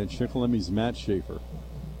than Shikellamy's Matt Schaefer.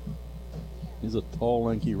 He's a tall,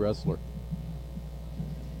 lanky wrestler.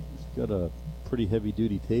 He's got a pretty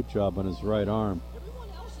heavy-duty tape job on his right arm. Everyone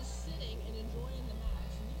else is sitting and enjoying the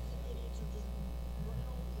match. These idiots are just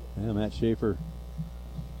running over. Yeah, Matt Schaefer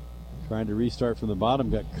trying to restart from the bottom,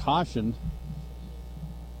 got cautioned.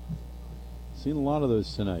 Seen a lot of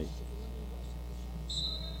those tonight.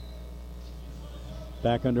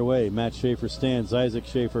 Back underway. Matt Schaefer stands. Isaac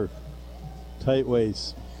Schaefer, tight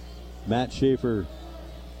waist. Matt Schaefer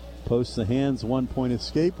posts the hands. 1 point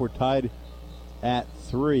escape. We're tied at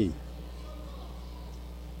 3.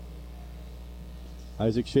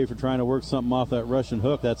 Isaac Schaefer trying to work something off that Russian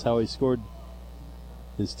hook. That's how he scored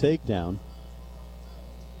his takedown.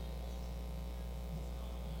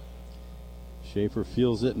 Schaefer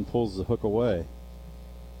feels it and pulls the hook away.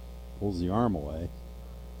 Pulls the arm away.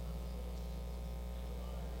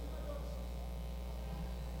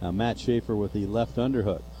 Now Matt Schaefer with the left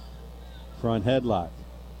underhook. Front headlock.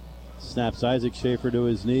 Snaps Isaac Schaefer to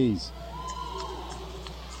his knees.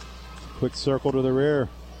 Quick circle to the rear.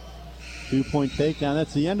 2-point takedown.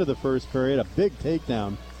 That's the end of the first period. A big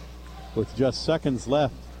takedown with just seconds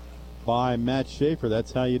left by Matt Schaefer.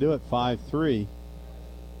 That's how you do it. 5-3.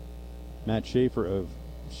 Matt Schaefer of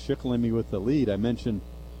Shikellamy with the lead. I mentioned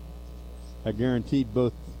I guaranteed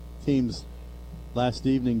both teams last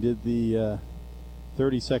evening did the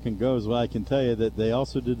 30-second goes. Well, I can tell you that they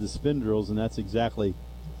also did the spin drills, and that's exactly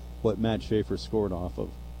what Matt Schaefer scored off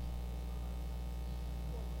of.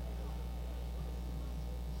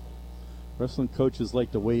 Wrestling coaches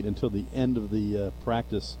like to wait until the end of the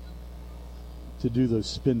practice to do those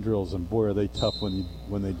spin drills, and boy, are they tough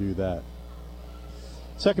when they do that.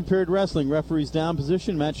 Second period wrestling. Referee's down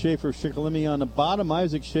position. Matt Schaefer of Shikellamy on the bottom.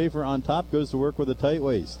 Isaac Schaefer on top goes to work with a tight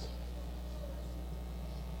waist.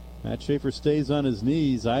 Matt Schaefer stays on his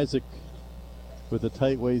knees. Isaac with a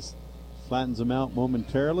tight waist flattens him out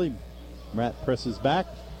momentarily. Matt presses back.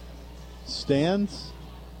 Stands.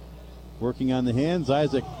 Working on the hands.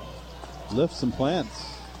 Isaac lifts and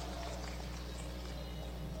plants.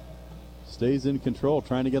 Stays in control,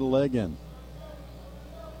 trying to get a leg in.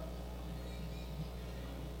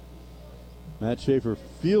 Matt Schaefer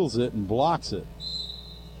feels it and blocks it.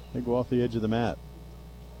 They go off the edge of the mat.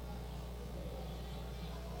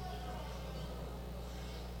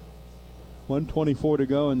 .124 to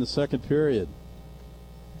go in the second period.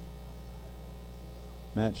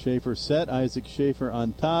 Matt Schaefer set. Isaac Schaefer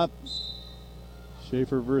on top.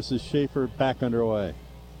 Schaefer versus Schaefer back underway.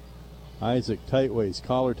 Isaac tight waist,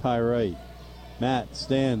 collar tie right. Matt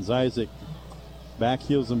stands. Isaac back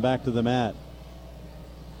heels him back to the mat.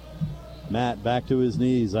 Matt back to his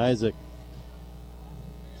knees. Isaac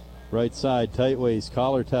right side, tight waist,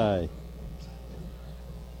 collar tie.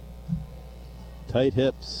 Tight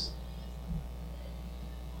hips.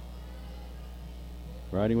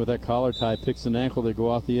 Riding with that collar tie, picks an ankle. They go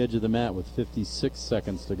off the edge of the mat with 56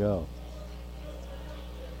 seconds to go.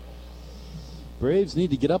 Braves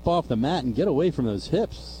need to get up off the mat and get away from those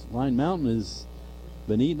hips. Line Mountain has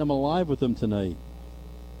been eating them alive with them tonight.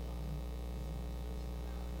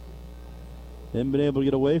 They haven't been able to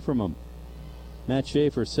get away from them. Matt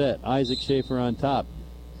Schaefer set. Isaac Schaefer on top.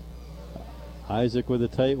 Isaac with a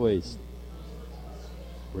tight waist.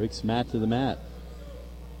 Breaks Matt to the mat.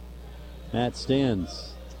 Matt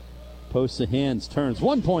stands. Posts the hands. Turns.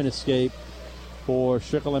 1 point escape for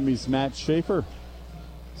Shikellamy's Matt Schaefer.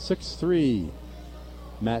 6-3.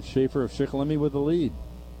 Matt Schaefer of Shikellamy with the lead.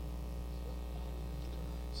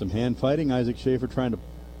 Some hand fighting. Isaac Schaefer trying to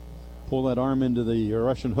pull that arm into the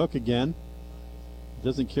Russian hook again.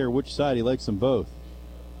 Doesn't care which side, he likes them both.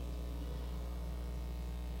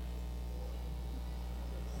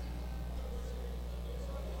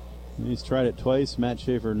 He's tried it twice. Matt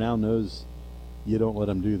Schaefer now knows you don't let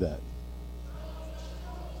him do that.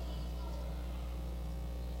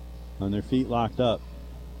 On their feet locked up.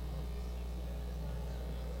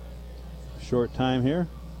 Short time here.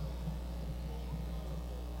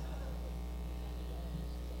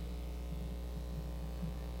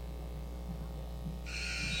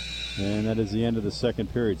 And that is the end of the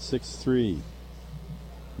second period. 6-3.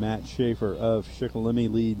 Matt Schaefer of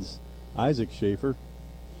Shikellamy leads Isaac Schaefer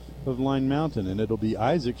of Line Mountain. And it'll be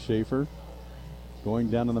Isaac Schaefer going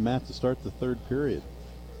down on the mat to start the third period.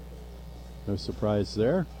 No surprise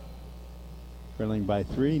there. Trailing by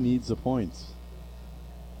 3, needs the points.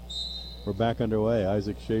 We're back underway.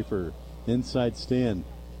 Isaac Schaefer, inside stand.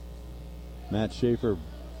 Matt Schaefer,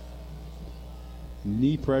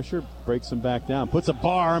 knee pressure, breaks him back down. Puts a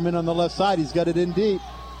bar arm in on the left side. He's got it in deep.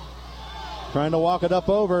 Trying to walk it up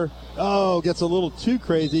over. Oh, gets a little too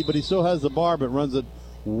crazy, but he still has the bar, but runs it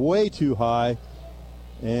way too high.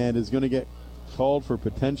 and is going to get called for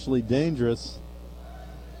potentially dangerous.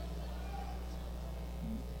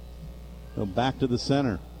 So back to the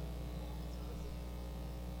center.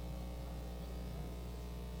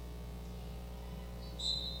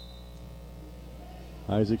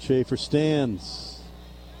 Isaac Schaefer stands.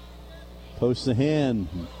 Posts the hand.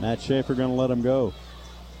 Matt Schaefer going to let him go.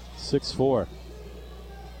 6-4.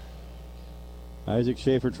 Isaac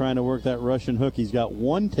Schaefer trying to work that Russian hook. He's got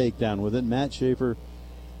one takedown with it. Matt Schaefer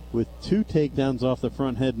with 2 takedowns off the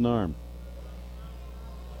front head and arm.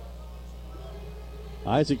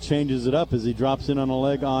 Isaac changes it up as he drops in on a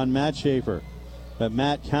leg on Matt Schaefer. But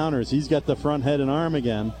Matt counters. He's got the front head and arm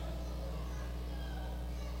again.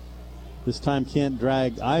 This time can't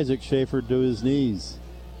drag Isaac Schaefer to his knees.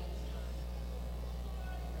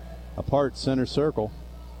 Apart, center circle.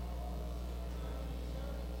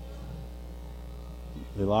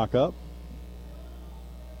 They lock up.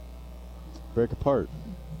 Break apart.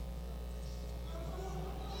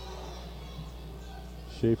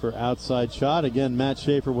 Schaefer outside shot. Again, Matt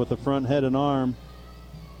Schaefer with the front head and arm.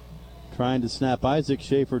 Trying to snap Isaac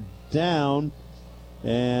Schaefer down.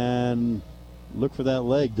 And look for that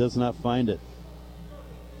leg. Does not find it.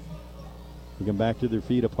 They come back to their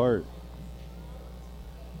feet apart.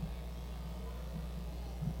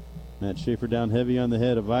 Matt Schaefer down heavy on the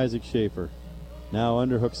head of Isaac Schaefer. Now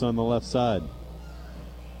underhooks on the left side.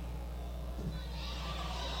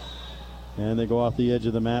 And they go off the edge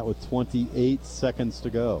of the mat with 28 seconds to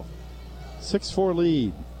go. 6-4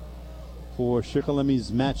 lead for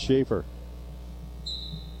Shikellamy's Matt Schaefer.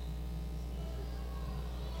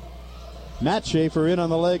 Matt Schaefer in on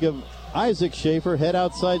the leg of Isaac Schaefer. Head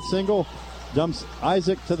outside single. Dumps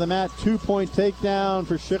Isaac to the mat. 2-point takedown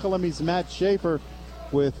for Shikellamy's Matt Schaefer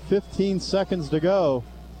with 15 seconds to go.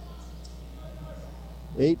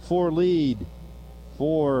 8-4 lead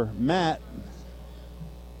for Matt.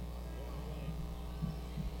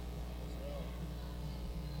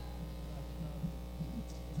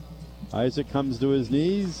 Isaac comes to his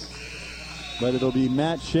knees, but it'll be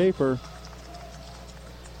Matt Schaefer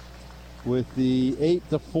with the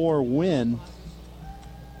 8-4 win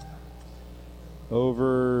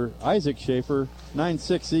over Isaac Schaefer.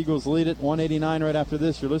 9-6 Eagles lead it. 189 right after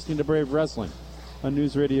this. You're listening to Brave Wrestling on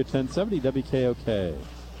News Radio 1070 WKOK.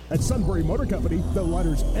 At Sunbury Motor Company, the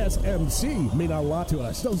letters SMC mean a lot to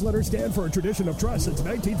us. Those letters stand for a tradition of trust since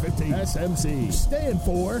 1915. SMC stand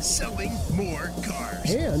for selling more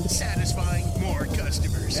cars and satisfying more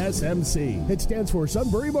customers. SMC. It stands for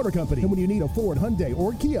Sunbury Motor Company. And when you need a Ford, Hyundai,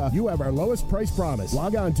 or Kia, you have our lowest price promise.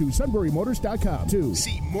 Log on to sunburymotors.com to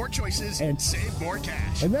see more choices and save more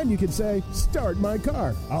cash. And then you can say, start my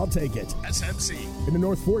car. I'll take it. SMC. In the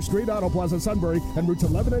North 4th Street Auto Plaza, Sunbury, and routes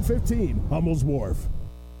 11 and 15, Hummel's Wharf.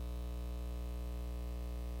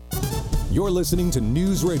 You're listening to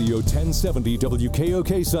News Radio 1070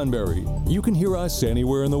 WKOK Sunbury. You can hear us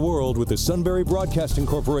anywhere in the world with the Sunbury Broadcasting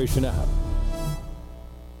Corporation app.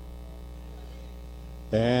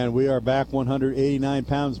 And we are back. 189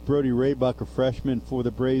 pounds. Brody Raybuck, a freshman for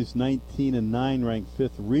the Braves, 19-9, ranked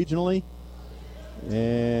 5th regionally.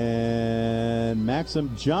 And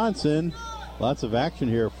Maxim Johnson, lots of action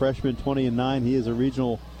here. Freshman, 20-9. He is a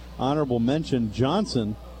regional honorable mention.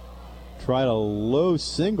 Johnson tried a low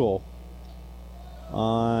single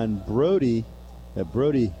on Brody.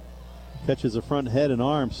 Brody catches a front head and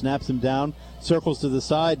arm, snaps him down, circles to the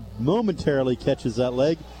side, momentarily catches that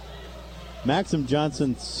leg. Maxim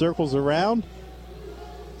Johnson circles around,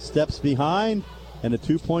 steps behind, and a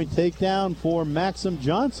 2-point takedown for Maxim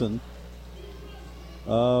Johnson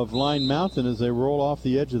of Line Mountain as they roll off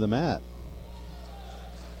the edge of the mat.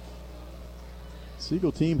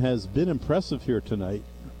 Siegel team has been impressive here tonight.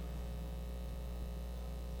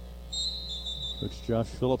 Coach Josh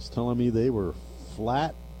Phillips telling me they were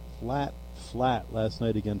flat last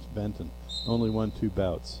night against Benton. Only won 2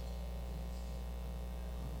 bouts.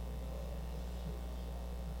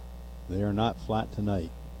 They are not flat tonight.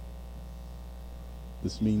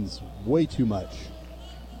 This means way too much.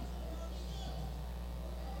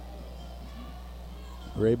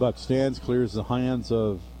 Raybuck stands, clears the hands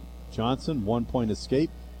of Johnson. 1-point escape.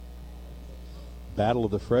 Battle of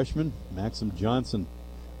the freshmen. Maxim Johnson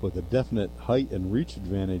with a definite height and reach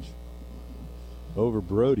advantage over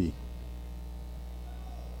Brody.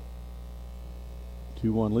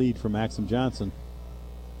 2-1 lead for Maxim Johnson.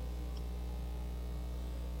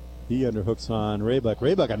 He underhooks on Raybuck.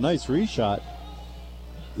 Raybuck, a nice reshot.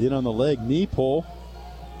 In on the leg, knee pull.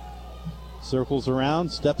 Circles around,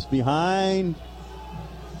 steps behind.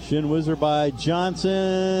 Shin whizzer by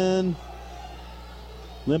Johnson.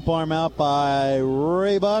 Limp arm out by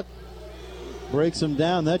Raybuck. Breaks him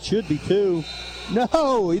down. That should be 2.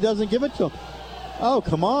 No, he doesn't give it to him. Oh,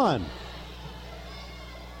 come on.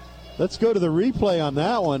 Let's go to the replay on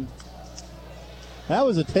that one. That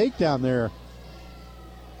was a takedown there.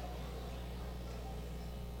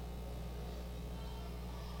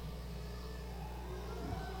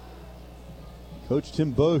 Coach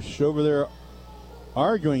Tim Bosch over there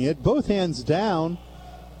arguing it. Both hands down.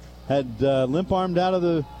 Had limp-armed out of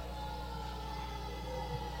the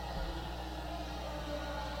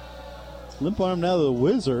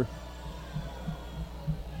whizzer.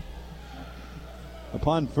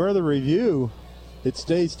 Upon further review, it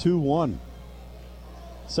stays 2-1.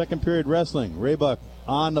 Second period wrestling. Raybuck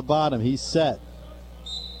on the bottom. He's set.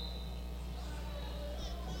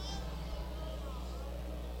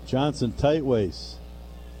 Johnson tight waist.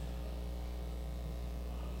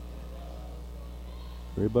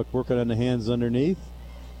 Raybuck working on the hands underneath.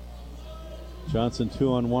 Johnson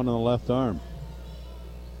 2-on-1 on the left arm.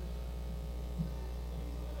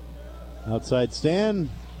 Outside stand.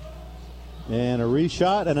 And a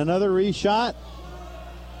reshot and another reshot.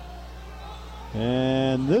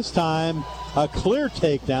 And this time a clear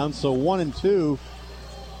takedown. So 1-2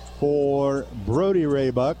 for Brody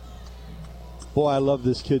Raybuck. Boy, I love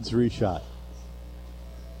this kid's reshot.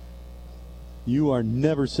 You are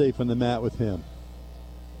never safe on the mat with him.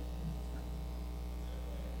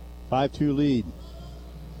 5-2 lead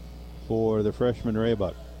for the freshman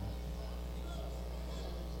Raybuck.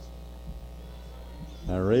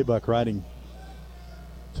 Now Raybuck riding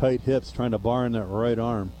tight hips, trying to bar in that right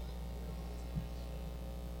arm.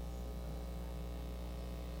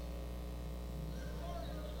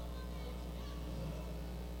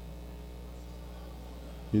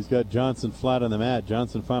 He's got Johnson flat on the mat.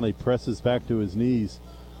 Johnson finally presses back to his knees.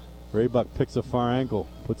 Raybuck picks a far ankle,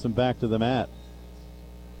 puts him back to the mat.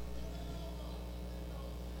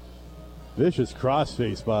 Vicious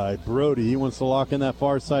crossface by Brody. He wants to lock in that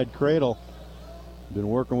far side cradle. Been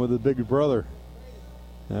working with his big brother.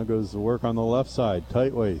 Now goes to work on the left side,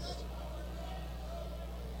 tight waist.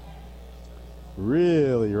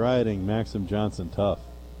 Really riding Maxim Johnson tough.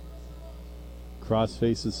 Cross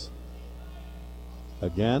faces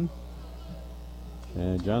again.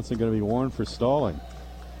 And Johnson going to be warned for stalling.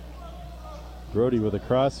 Brody with a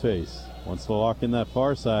crossface. Wants to lock in that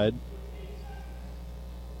far side.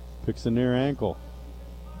 Picks a near ankle.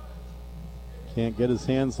 Can't get his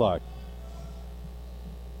hands locked.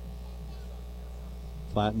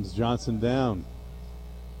 Flattens Johnson down.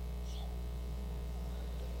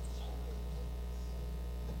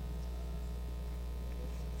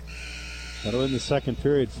 That'll end the second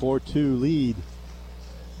period. 4-2 lead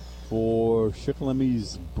for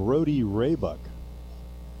Shikellamy's Brody Raybuck.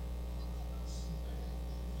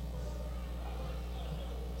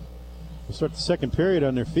 We'll start the second period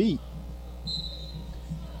on their feet.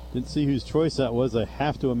 Didn't see whose choice that was. I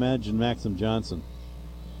have to imagine Maxim Johnson.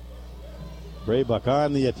 Raybuck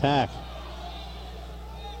on the attack.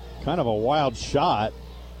 Kind of a wild shot,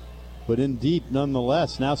 but in deep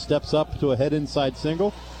nonetheless. Now steps up to a head inside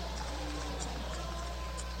single.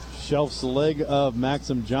 Shelves the leg of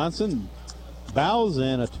Maxim Johnson. Bows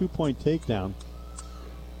in a 2-point takedown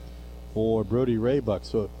for Brody Raybuck.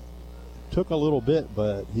 So it took a little bit,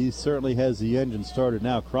 but he certainly has the engine started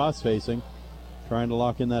now. Cross facing, trying to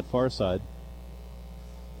lock in that far side.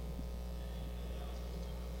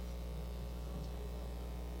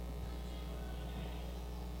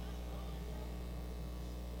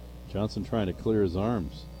 Johnson trying to clear his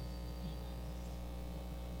arms.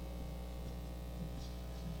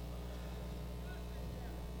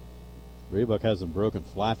 Raybuck has him broken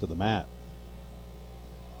flat to the mat.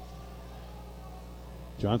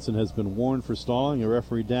 Johnson has been warned for stalling. The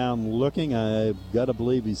referee down looking. I've got to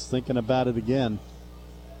believe he's thinking about it again.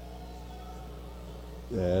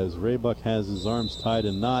 As Raybuck has his arms tied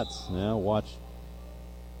in knots. Now watch.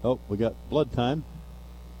 Oh, we got blood time.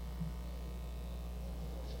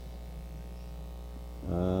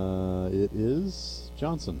 It is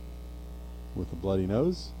Johnson with a bloody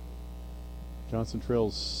nose. Johnson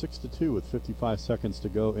trails 6-2 with 55 seconds to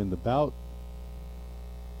go in the bout.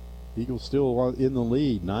 Eagles still in the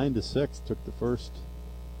lead, 9-6. Took the first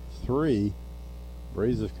three.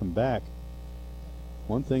 Braves have come back.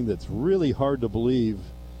 One thing that's really hard to believe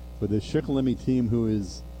with this Shikellamy team, who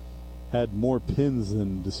has had more pins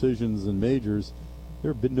than decisions and majors,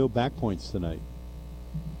 there have been no back points tonight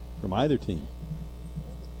from either team.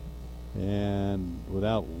 And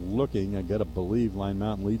without looking, I gotta believe Line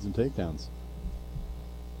Mountain leads in takedowns.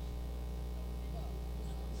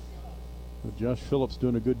 But Josh Phillips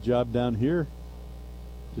doing a good job down here.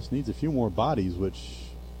 Just needs a few more bodies, which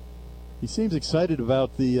He seems excited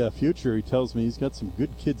about the future. He tells me he's got some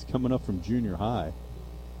good kids coming up from junior high.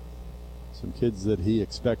 Some kids that he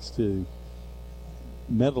expects to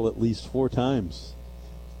medal at least 4 times.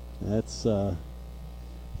 That's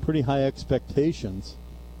pretty high expectations.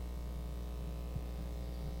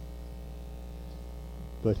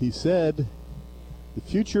 But he said the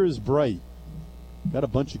future is bright. Got a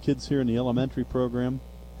bunch of kids here in the elementary program.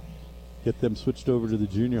 Get them switched over to the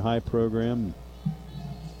junior high program.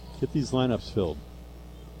 Get these lineups filled.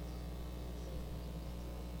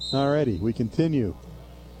 Alrighty, we continue.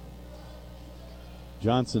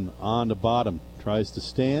 Johnson on the bottom. Tries to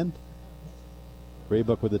stand.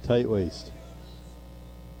 Raybuck with a tight waist.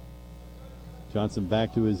 Johnson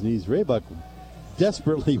back to his knees. Raybuck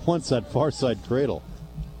desperately wants that far side cradle.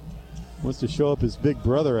 Wants to show up his big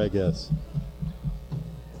brother, I guess.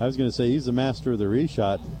 I was going to say he's the master of the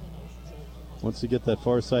reshot. Wants to get that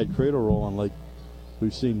far side cradle roll on like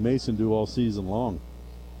we've seen Mason do all season long.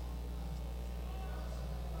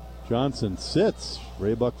 Johnson sits.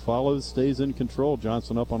 Raybuck follows, stays in control.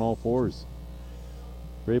 Johnson up on all fours.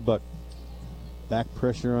 Raybuck back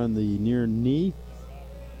pressure on the near knee.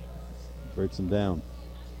 Breaks him down.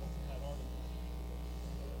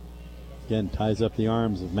 Again, ties up the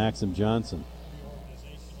arms of Maxim Johnson.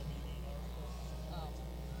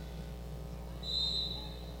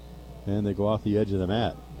 And they go off the edge of the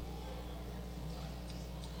mat.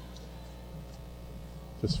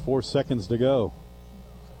 Just 4 seconds to go.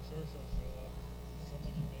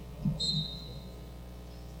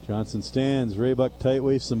 Johnson stands. Raybuck tight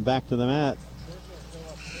wastes him back to the mat.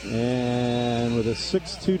 And with a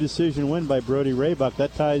 6-2 decision win by Brody Raybuck,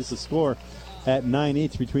 that ties the score at 9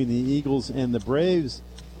 each between the Eagles and the Braves.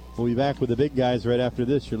 We'll be back with the big guys right after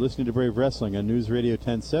this. You're listening to Brave Wrestling on News Radio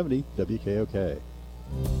 1070 WKOK.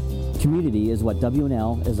 Community is what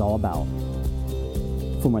WNL is all about.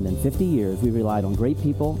 For more than 50 years, we've relied on great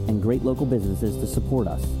people and great local businesses to support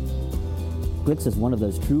us. Glicks is one of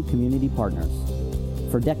those true community partners.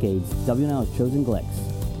 For decades, WNL has chosen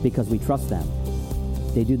Glicks because we trust them.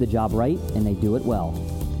 They do the job right, and they do it well.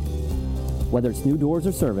 Whether it's new doors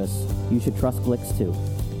or service, you should trust Glicks too.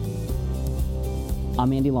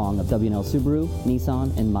 I'm Andy Long of WNL Subaru,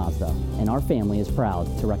 Nissan, and Mazda, and our family is proud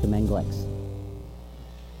to recommend Glicks.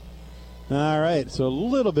 All right, so a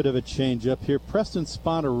little bit of a change up here. Preston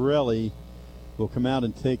Spontarelli will come out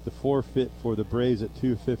and take the forfeit for the Braves at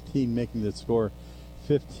 2:15, making the score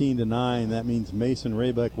 15-9. That means Mason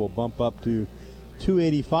Raybuck will bump up to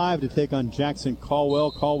 285 to take on Jackson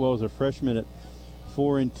Caldwell. Caldwell is a freshman at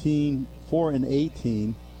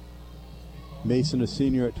 4-18. Mason, a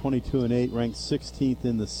senior at 22-8, ranked 16th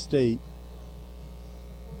in the state.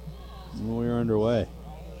 And we're underway.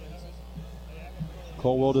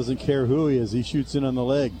 Caldwell doesn't care who he is. He shoots in on the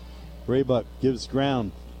leg. Raybuck gives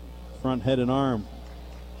ground. Front head and arm.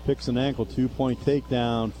 Picks an ankle. 2-point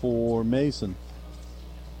takedown for Mason.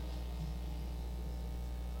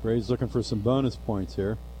 Braves looking for some bonus points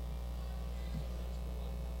here.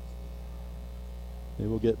 They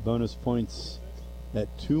will get bonus points at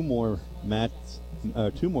 2 more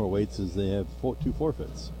weights as they have 2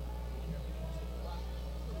 forfeits.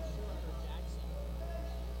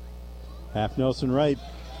 Half Nelson right.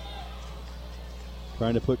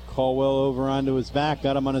 Trying to put Caldwell over onto his back.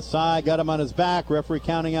 Got him on his side. Got him on his back. Referee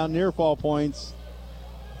counting out near fall points.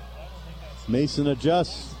 Mason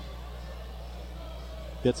adjusts.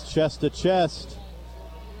 Gets chest to chest.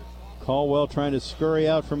 Caldwell trying to scurry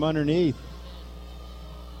out from underneath.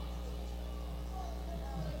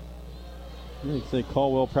 I think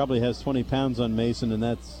Caldwell probably has 20 pounds on Mason, and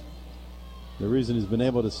that's the reason he's been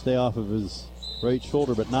able to stay off of his right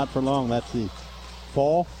shoulder, but not for long. That's the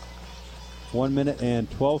fall. 1 minute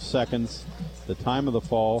and 12 seconds, the time of the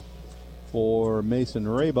fall for Mason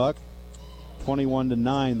Raybuck.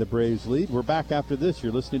 21-9, the Braves lead. We're back after this.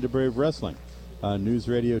 You're listening to Brave Wrestling on News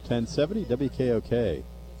Radio 1070 WKOK.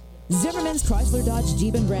 Zimmerman's Chrysler Dodge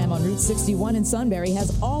Jeep and Ram on Route 61 in Sunbury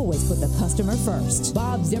has always put the customer first.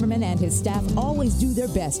 Bob Zimmerman and his staff always do their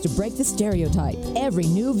best to break the stereotype. Every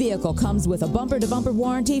new vehicle comes with a bumper-to-bumper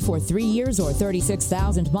warranty for 3 years or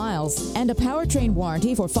 36,000 miles and a powertrain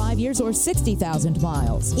warranty for 5 years or 60,000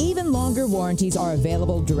 miles. Even longer warranties are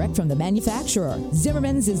available direct from the manufacturer.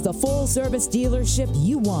 Zimmerman's is the full-service dealership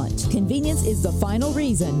you want. Convenience is the final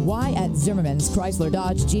reason why at Zimmerman's Chrysler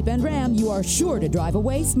Dodge Jeep and Ram you are sure to drive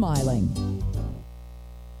away smiling.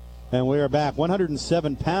 And we are back.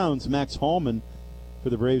 107 pounds, Max Hallman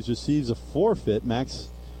for the Braves receives a forfeit. Max,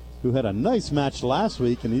 who had a nice match last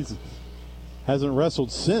week, and he hasn't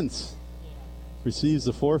wrestled since, receives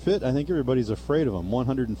the forfeit. I think everybody's afraid of him.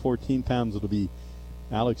 114 pounds. It'll be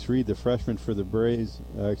Alex Reed, the freshman for the Braves,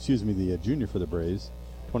 the junior for the Braves,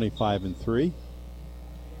 25-3.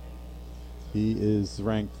 He is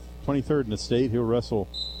ranked 23rd in the state. He'll wrestle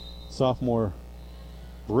sophomore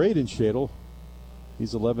Braden Shadle.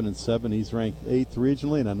 He's 11-7. He's ranked 8th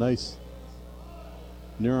regionally, and a nice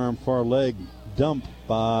near arm far leg dump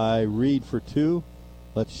by Reed for 2.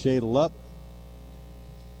 Let's Shadle up.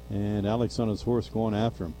 And Alex on his horse going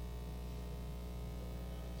after him.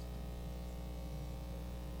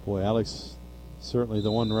 Boy, Alex, certainly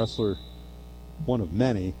the one wrestler, one of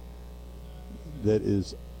many, that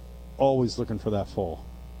is always looking for that fall.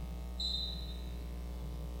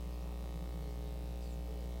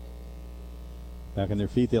 Back on their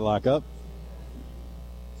feet, they lock up.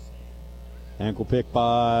 Ankle pick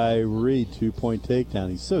by Reed, 2-point takedown.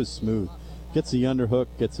 He's so smooth. Gets the underhook,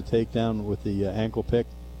 gets a takedown with the ankle pick.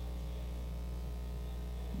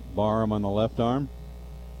 Bar him on the left arm.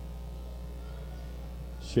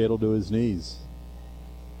 Shadle to his knees.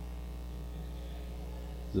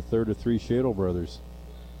 The third of 3 Shadle brothers.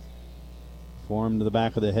 Form to the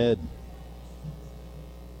back of the head.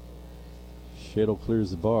 Shadle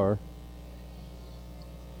clears the bar.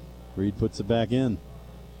 Reed puts it back in.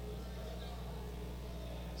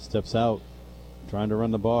 Steps out. Trying to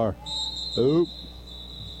run the bar. Oop.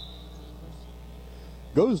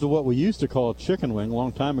 Goes to what we used to call a chicken wing. A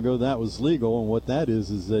long time ago that was legal, and what that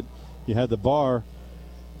is that you had the bar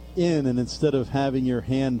in, and instead of having your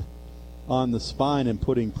hand on the spine and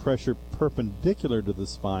putting pressure perpendicular to the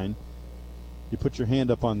spine, you put your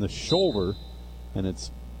hand up on the shoulder and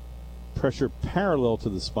it's pressure parallel to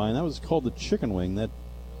the spine. That was called the chicken wing. That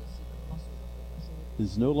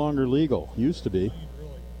is no longer legal. Used to be.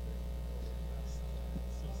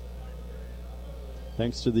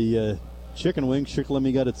 Thanks to the chicken wing,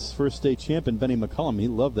 Shikellamy got its first state champion, Benny McCullum. He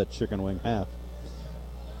loved that chicken wing half.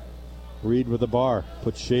 Reed with a bar,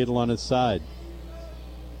 puts Shadle on his side.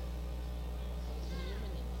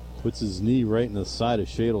 Puts his knee right in the side of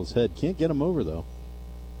Shadle's head. Can't get him over, though.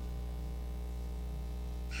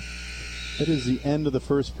 That is the end of the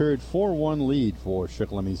first period. 4-1 lead for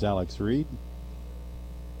Shikellamy's Alex Reed.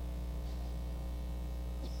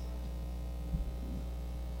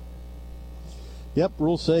 Yep,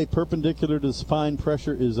 rules say perpendicular to the spine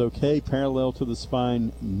pressure is okay. Parallel to the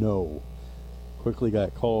spine, no. Quickly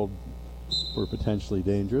got called for potentially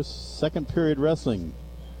dangerous. Second period wrestling.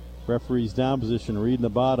 Referee's down position, Reed in the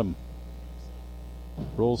bottom.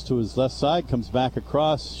 Rolls to his left side, comes back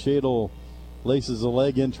across. Shadle laces a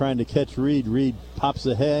leg in trying to catch Reed. Reed pops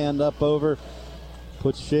a hand up over,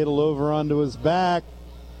 puts Shadle over onto his back.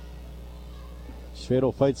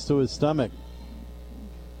 Shadle fights to his stomach.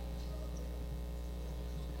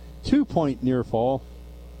 2-point near fall.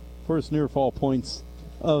 First near fall points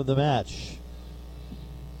of the match.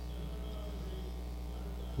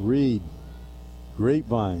 Reed,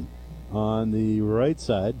 Grapevine on the right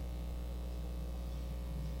side.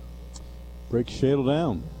 Breaks Shadle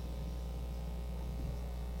down.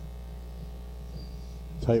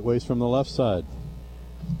 Tight waist from the left side.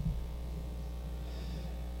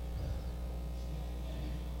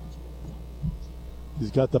 He's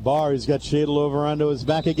got the bar. He's got Shadle over onto his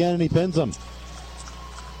back again, and he pins him.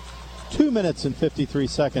 2 minutes and 53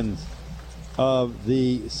 seconds of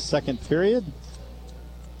the second period.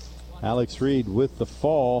 Alex Reed with the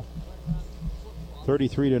fall.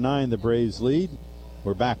 33-9, the Braves lead.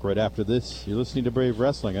 We're back right after this. You're listening to Brave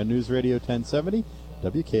Wrestling on News Radio 1070,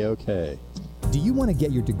 WKOK. Do you want to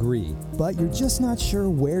get your degree, but you're just not sure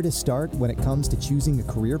where to start when it comes to choosing a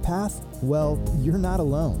career path? Well, you're not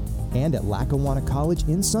alone. And at Lackawanna College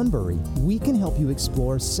in Sunbury, we can help you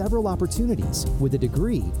explore several opportunities. With a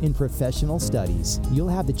degree in professional studies, you'll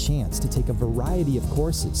have the chance to take a variety of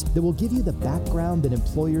courses that will give you the background that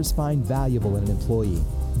employers find valuable in an employee.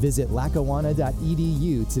 Visit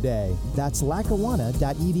lackawanna.edu today. That's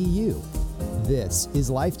lackawanna.edu. This is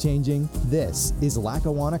life-changing. This is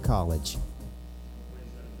Lackawanna College.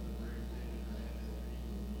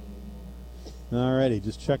 Alrighty,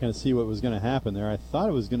 just checking to see what was going to happen there. I thought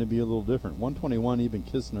it was going to be a little different. 121, Eben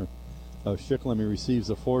Kistner of Shikellamy receives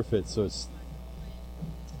a forfeit, so it's,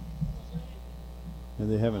 and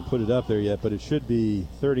they haven't put it up there yet, but it should be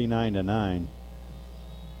 39-9.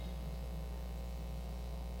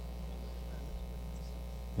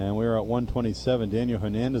 And we're at 127. Daniel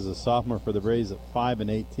Hernandez, a sophomore for the Braves, at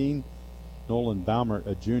 5-18. Nolan Baumert,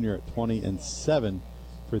 a junior, at 20-7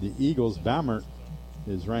 for the Eagles. Baumert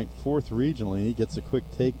is ranked 4th regionally. He gets a quick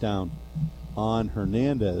takedown on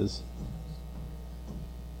Hernandez.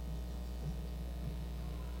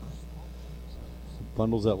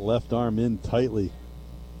 Bundles that left arm in tightly.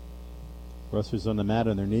 Wrestlers on the mat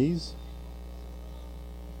on their knees.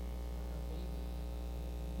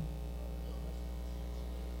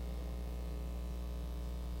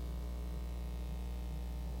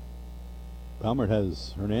 Balmert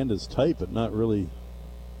has Hernandez tight, but not really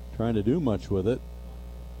trying to do much with it.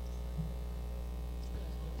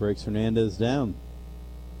 Breaks Hernandez down.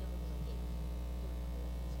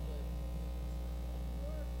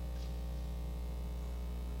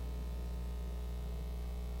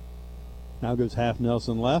 Now goes half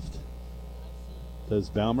Nelson left. Does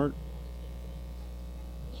Balmert.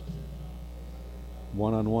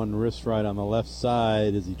 One-on-one wrist right on the left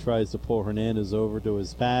side as he tries to pull Hernandez over to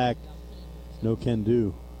his back. No can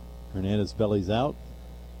do. Hernandez bellies out.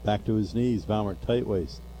 Back to his knees. Balmert tight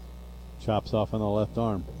waist. Chops off on the left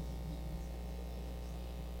arm.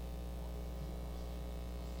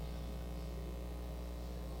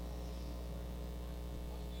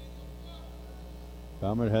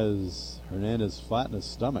 Balmert has Hernandez flat in his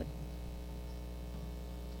stomach.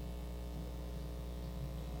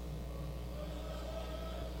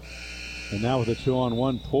 And now with a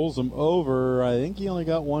 2-on-1, pulls him over. I think he only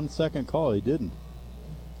got 1 second call. He didn't.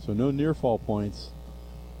 So no near fall points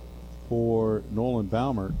for Nolan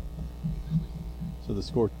Balmert. So the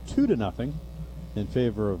score 2-0 in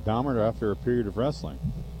favor of Balmert after a period of wrestling.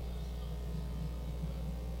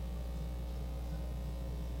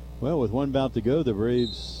 Well, with one bout to go, the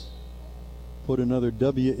Braves put another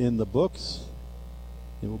W in the books.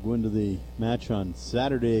 They will go into the match on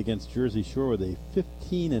Saturday against Jersey Shore with a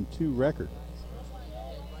 15-2 record.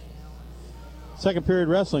 Second period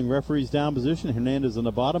wrestling, referee's down position. Hernandez on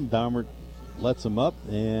the bottom. Balmert lets him up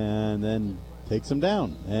and then takes him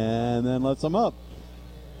down and then lets him up.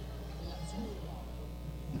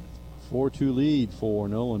 4-2 lead for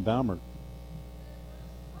Nolan Balmert.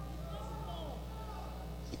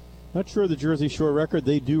 Not sure the Jersey Shore record.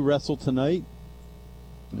 They do wrestle tonight.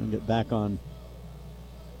 I'm going to get back on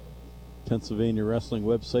Pennsylvania Wrestling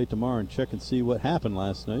website tomorrow and check and see what happened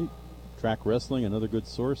last night. Track Wrestling, another good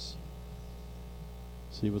source.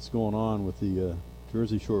 See what's going on with the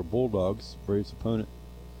Jersey Shore Bulldogs, Braves opponent.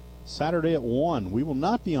 Saturday at 1. We will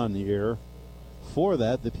not be on the air for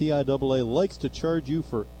that. The PIAA likes to charge you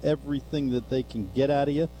for everything that they can get out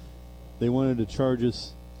of you. They wanted to charge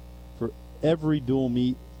us for every dual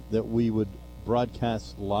meet that we would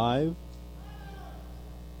broadcast live.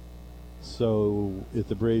 So if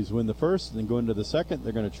the Braves win the first and then go into the second,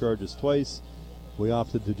 they're going to charge us twice. We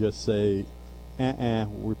opted to just say,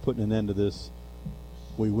 we're putting an end to this.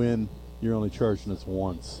 We win, you're only charging us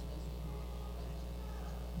once.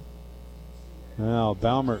 Now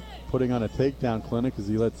Balmert putting on a takedown clinic as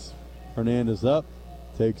he lets Hernandez up,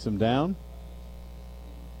 takes him down.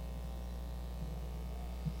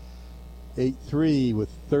 8-3 with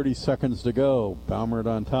 30 seconds to go. Balmert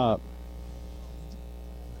on top.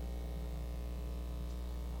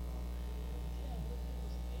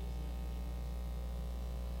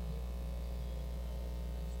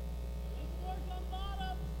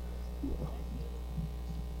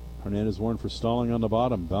 Hernandez warned for stalling on the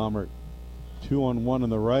bottom. Balmert 2-on-1 on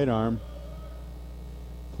the right arm.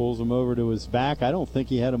 Pulls him over to his back. I don't think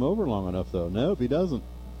he had him over long enough, though. Nope, he doesn't.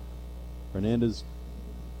 Hernandez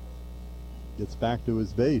gets back to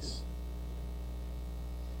his base.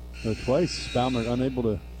 So twice, Balmert unable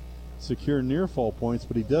to secure near fall points,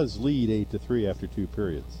 but he does lead 8-3 after 2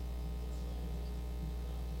 periods.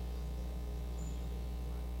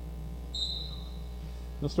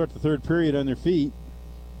 They'll start the third period on their feet.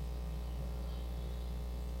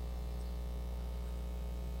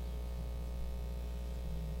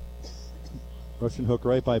 Russian hook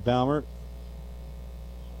right by Balmert.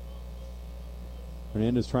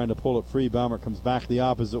 Hernandez trying to pull it free. Balmert comes back the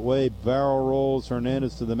opposite way. Barrel rolls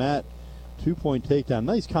Hernandez to the mat. 2-point takedown.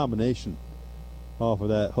 Nice combination off of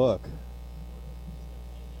that hook.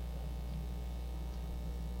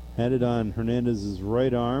 Had it on Hernandez's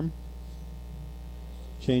right arm.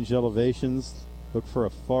 Changed elevations. Looked for a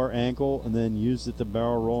far ankle and then used it to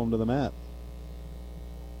barrel roll him to the mat.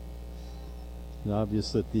 It's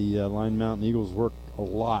obvious that the Line Mountain Eagles work a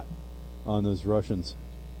lot on those Russians.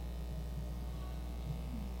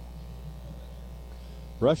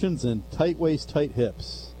 Russians in tight waist, tight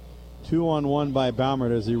hips. 2-on-1 by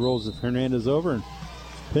Balmert as he rolls Hernandez over and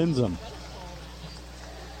pins him.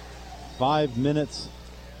 5 minutes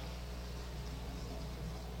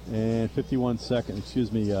and 51 seconds.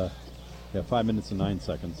 5 minutes and 9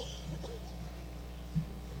 seconds.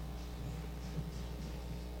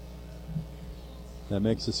 That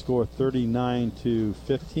makes the score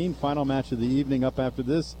 39-15. Final match of the evening up after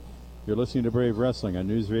this. You're listening to Brave Wrestling on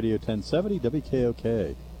News Radio 1070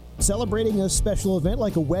 WKOK. Celebrating a special event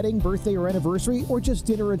like a wedding, birthday, or anniversary, or just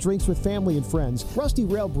dinner and drinks with family and friends, Rusty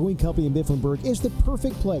Rail Brewing Company in Mifflinburg is the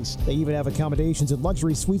perfect place. They even have accommodations and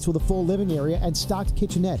luxury suites with a full living area and stocked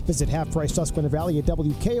kitchenette. Visit Half Price Susquehanna Valley at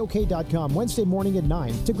WKOK.com Wednesday morning at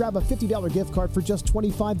 9 to grab a $50 gift card for just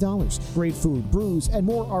 $25. Great food, brews, and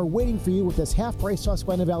more are waiting for you with this Half Price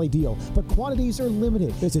Susquehanna Valley deal, but quantities are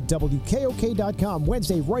limited. Visit WKOK.com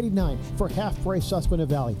Wednesday right at 9 for Half Price Susquehanna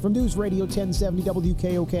Valley. From News Radio 1070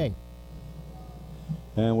 WKOK.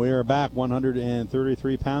 And we are back,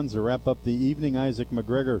 133 pounds to wrap up the evening. Isaac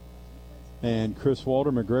McGregor and Chris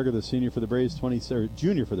Walter. McGregor, the senior for the Braves,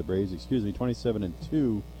 junior for the Braves,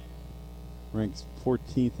 27-2. Ranks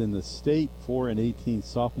 14th in the state, 4-18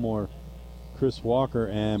 sophomore Chris Walker,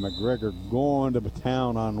 and McGregor going to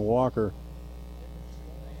town on Walker.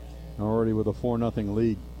 Already with a 4-0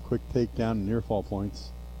 lead. Quick takedown and near fall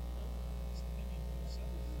points.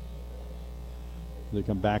 They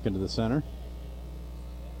come back into the center.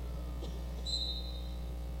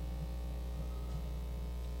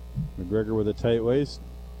 McGregor with a tight waist,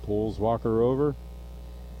 pulls Walker over,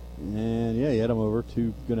 and he had him over.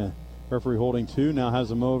 Referee holding 2, now has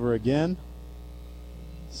him over again.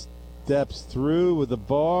 Steps through with the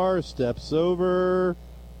bar, steps over,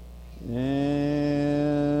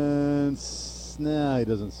 and he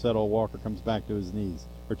doesn't settle. Walker comes back to his knees,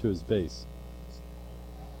 or to his base.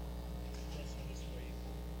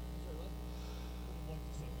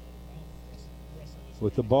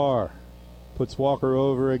 With the bar. Puts Walker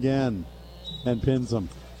over again and pins him.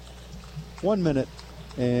 1 minute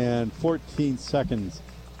and 14 seconds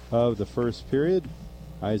of the first period.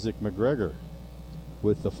 Isaac McGregor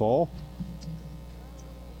with the fall.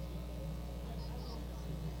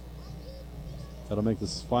 That'll make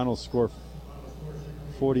this final score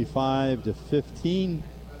 45-15.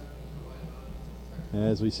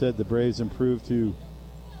 As we said, the Braves improved to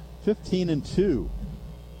 15-2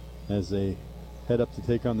 as they head up to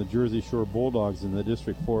take on the Jersey Shore Bulldogs in the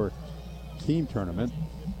District 4 team tournament.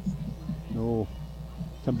 We'll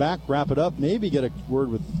come back, wrap it up, maybe get a word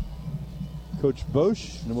with Coach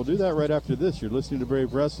Bosch, and we'll do that right after this. You're listening to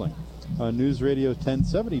Brave Wrestling on News Radio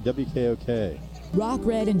 1070 WKOK. Rock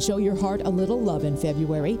red and show your heart a little love in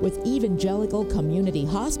February with Evangelical Community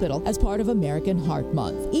Hospital as part of American Heart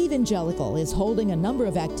Month. Evangelical is holding a number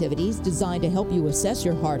of activities designed to help you assess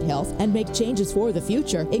your heart health and make changes for the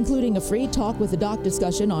future, including a free talk with the doc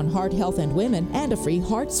discussion on heart health and women and a free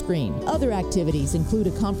heart screen. Other activities include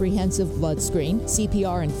a comprehensive blood screen,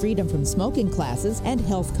 CPR and freedom from smoking classes, and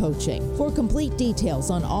health coaching. For complete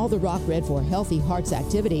details on all the Rock Red for Healthy Hearts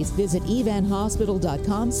activities, visit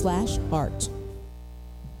evanhospital.com/heart.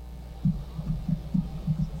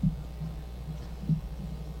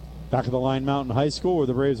 Back at the Line Mountain High School, where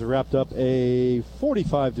the Braves have wrapped up a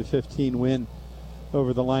 45-15 win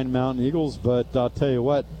over the Line Mountain Eagles. But I'll tell you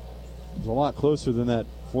what, it was a lot closer than that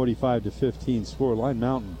 45-15 score. Line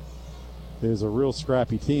Mountain is a real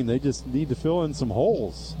scrappy team. They just need to fill in some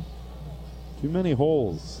holes. Too many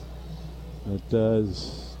holes. But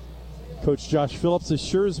as Coach Josh Phillips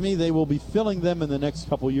assures me, they will be filling them in the next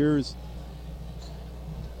couple years.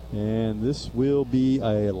 And this will be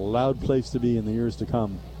a loud place to be in the years to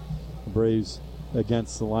come. Braves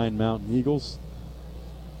against the Line Mountain Eagles.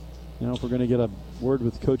 Now, if we're going to get a word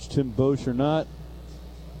with Coach Tim Bosch or not,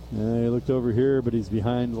 he looked over here, but he's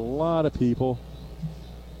behind a lot of people.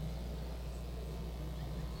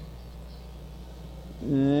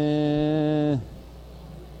 Yeah,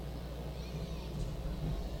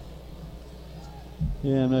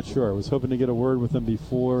 I'm not sure. I was hoping to get a word with him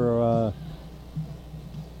before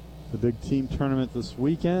the big team tournament this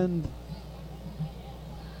weekend.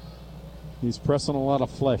 He's pressing a lot of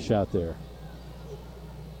flesh out there.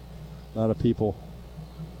 A lot of people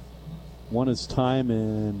want his time,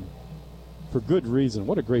 and for good reason.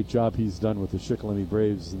 What a great job he's done with the Shikellamy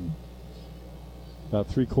Braves, and about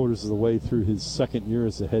 3/4 of the way through his second year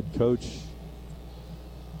as the head coach.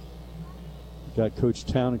 Got Coach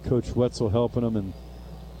Town and Coach Wetzel helping him, and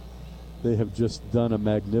they have just done a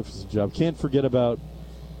magnificent job. Can't forget about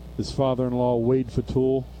his father-in-law, Wade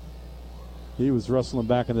Fatul. He was wrestling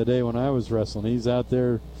back in the day when I was wrestling. He's out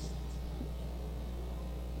there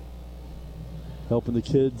helping the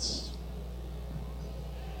kids.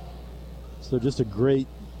 So just a great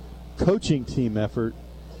coaching team effort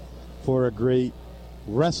for a great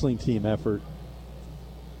wrestling team effort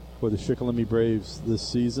for the Shikellamy Braves this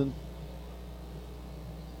season.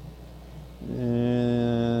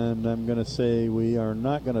 And I'm going to say we are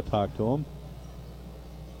not going to talk to him.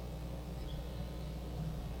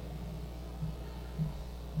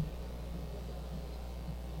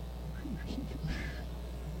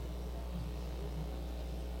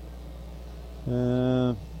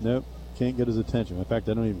 can't get his attention. In fact,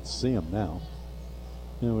 I don't even see him now.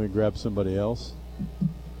 Then we grab somebody else.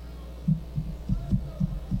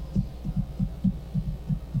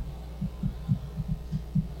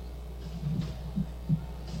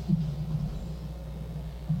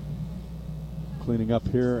 Cleaning up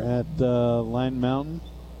here at Line Mountain.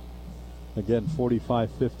 Again,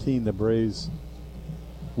 45-15, the Braves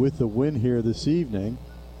with the win here this evening.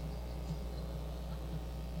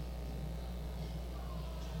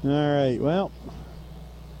 All right, well,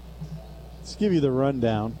 let's give you the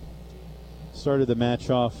rundown. Started the match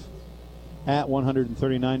off at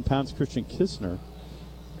 139 pounds. Christian Kistner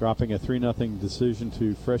dropping a 3-0 decision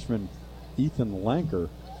to freshman Ethan Lanker.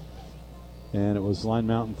 And it was Line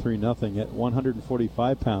Mountain 3-0 at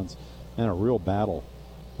 145 pounds. And a real battle.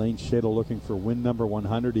 Lane Shadle looking for win number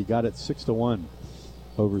 100. He got it 6-1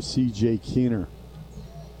 over C.J. Keener.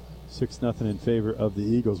 6-0 in favor of the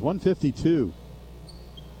Eagles. 152.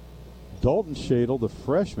 Dalton Shadle, the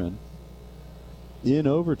freshman, in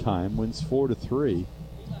overtime, wins 4-3.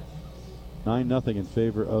 9-0 in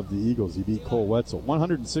favor of the Eagles. He beat Cole Wetzel.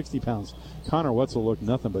 160 pounds. Connor Wetzel looked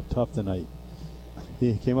nothing but tough tonight.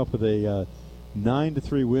 He came up with a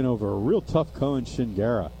 9-3 win over a real tough Cohen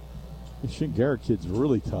Shingara. The Shingara kid's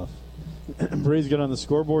really tough. Braves get on the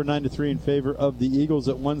scoreboard, 9-3 in favor of the Eagles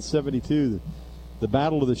at 172. The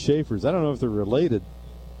battle of the Schaefers. I don't know if they're related.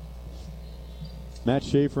 Matt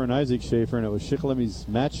Schaefer and Isaac Schaefer, and it was Shikellamy's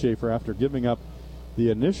Matt Schaefer after giving up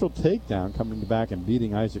the initial takedown, coming back and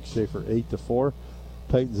beating Isaac Schaefer 8-4.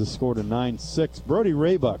 Titans have scored a 9-6. Brody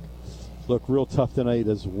Raybuck looked real tough tonight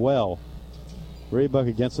as well. Raybuck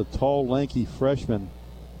against a tall, lanky freshman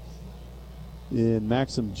in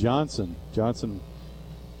Maxim Johnson. Johnson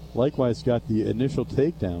likewise got the initial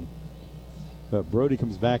takedown, but Brody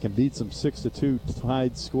comes back and beats him 6-2.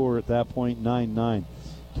 Tied score at that point, 9-9.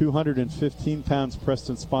 215 pounds,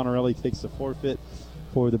 Preston Sponarelli takes the forfeit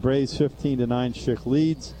for the Braves. 15-9, Schick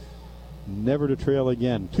leads. Never to trail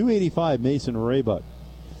again. 285, Mason Raybuck.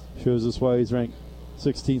 Shows us why he's ranked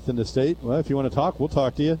 16th in the state. Well, if you want to talk, we'll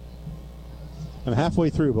talk to you. I'm halfway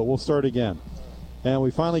through, but we'll start again. And we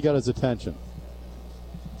finally got his attention.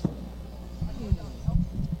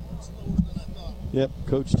 Yep,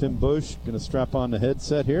 Coach Tim Bush going to strap on the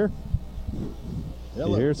headset here.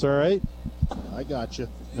 Hello. You hear us all right? I got you.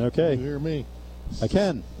 Okay. You hear me? I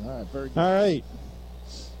can. All right, very good. All right.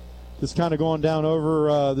 Just kind of going down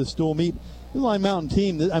over this dual meet. The Line Mountain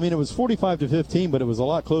team, I mean, it was 45-15, but it was a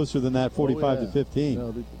lot closer than that, 45-15.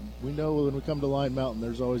 No, we know when we come to Line Mountain,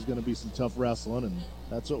 there's always going to be some tough wrestling, and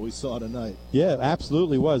that's what we saw tonight. Yeah,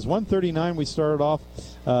 absolutely was. 139 we started off.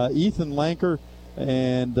 Ethan Lanker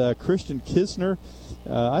and Christian Kistner.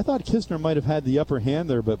 I thought Kistner might have had the upper hand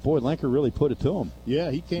there, but boy, Lanker really put it to him.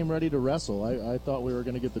 Yeah, he came ready to wrestle. I thought we were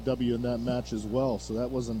going to get the W in that match as well, so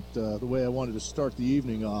that wasn't the way I wanted to start the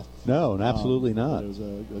evening off. No, absolutely not. It was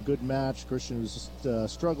a good match. Christian was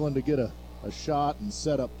just struggling to get a shot and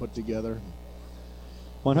setup put together.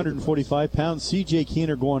 145 pounds. C.J.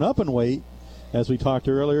 Keener going up in weight, as we talked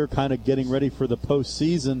earlier, kind of getting ready for the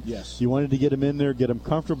postseason. Yes. You wanted to get him in there, get him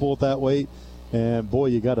comfortable at that weight. And, boy,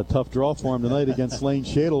 you got a tough draw for him tonight against Lane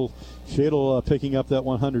Shadle. Shadle picking up that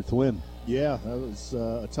 100th win. Yeah, that was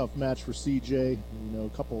a tough match for CJ. You know, a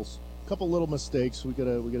couple little mistakes. We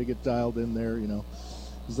gotta get dialed in there. You know,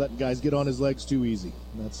 he's letting guys get on his legs too easy.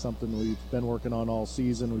 And that's something we've been working on all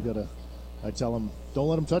season. I tell him, don't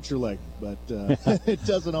let him touch your leg, but it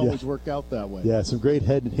doesn't always work out that way. Yeah, some great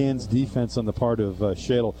head and hands defense on the part of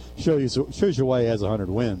Shadle. Shows you why he has 100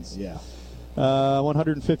 wins. Yeah.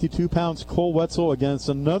 152 pounds, Cole Wetzel against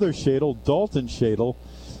another Shadle, Dalton Shadle.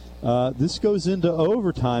 This goes into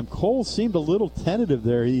overtime. Cole seemed a little tentative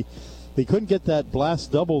there. He couldn't get that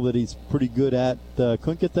blast double that he's pretty good at.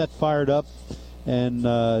 Couldn't get that fired up. And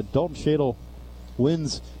Dalton Shadle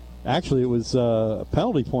wins. Actually, it was a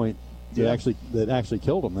penalty point that actually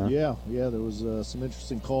killed him there. Yeah, there was some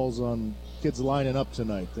interesting calls on kids lining up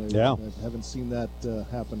tonight. I haven't seen that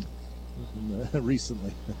happen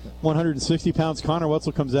recently. 160 pounds, Connor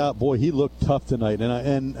Wetzel comes out. Boy, he looked tough tonight,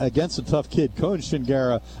 and against a tough kid, Cohen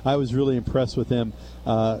Shingara. I was really impressed with him.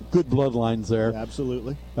 Good bloodlines there.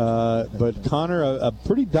 Absolutely. But Connor, a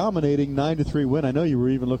pretty dominating 9-3 win. I know you were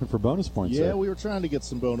even looking for bonus points. Yeah, there. we were trying to get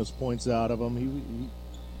some bonus points out of him. He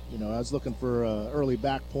I was looking for early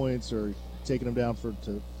back points or taking him down from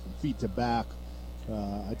feet to back.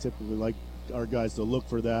 I typically like our guys to look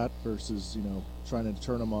for that versus trying to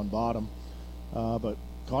turn them on bottom. But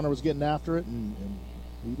Connor was getting after it, and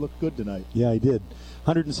he looked good tonight. Yeah, he did.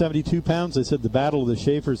 172 pounds. I said the battle of the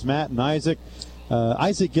Schaefers, Matt and Isaac.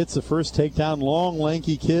 Isaac gets the first takedown. Long,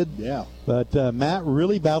 lanky kid. Yeah. But Matt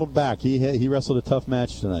really battled back. He wrestled a tough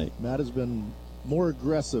match tonight. Matt has been more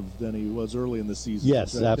aggressive than he was early in the season.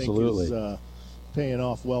 Yes, which I absolutely. think is paying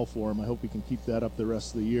off well for him. I hope he can keep that up the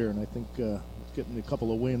rest of the year. And I think getting a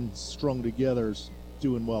couple of wins strung together is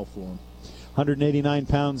doing well for him. 189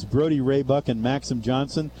 pounds, Brody Raybuck and Maxim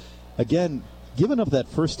Johnson. Again, giving up that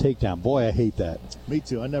first takedown. Boy, I hate that. Me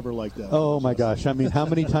too. I never liked that. Oh, my gosh. I mean, how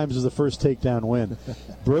many times does the first takedown win?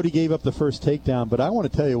 Brody gave up the first takedown, but I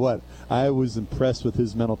want to tell you what, I was impressed with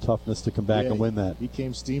his mental toughness to come back and win that. He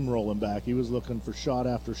came steamrolling back. He was looking for shot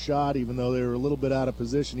after shot. Even though they were a little bit out of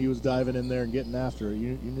position, he was diving in there and getting after it.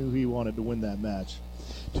 You knew he wanted to win that match.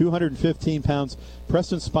 215 pounds,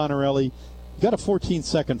 Preston Sponarelli got a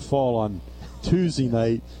 14-second fall on Tuesday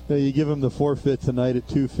night. You give him the forfeit tonight at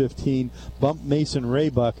 215. Bump Mason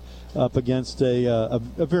Raybuck up against a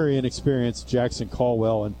very inexperienced Jackson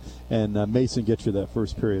Caldwell, and Mason gets you that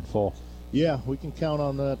first period fall. Yeah, we can count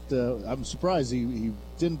on that. I'm surprised he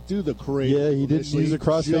didn't do the cradle. Yeah, he didn't use a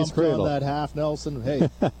cross-face cradle. On that half Nelson. Hey,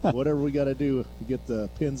 whatever we got to do to get the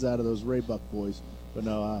pins out of those Raybuck boys. But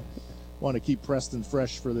no, I want to keep Preston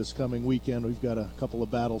fresh for this coming weekend. We've got a couple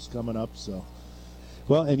of battles coming up, so.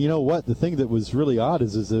 Well, and you know what? The thing that was really odd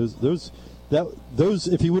is those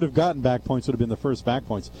if he would have gotten back points would have been the first back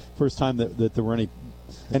points. First time that there were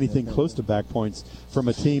anything close to back points from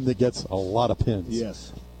a team that gets a lot of pins.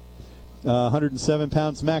 Yes. 107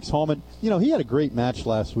 pounds, Max Hallman. You know, he had a great match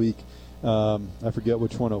last week. I forget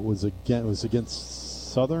which one it was again. It was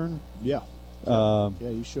against Southern. Yeah.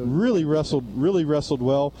 He showed really wrestled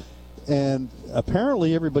well. And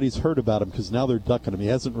apparently everybody's heard about him because now they're ducking him. He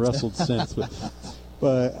hasn't wrestled since.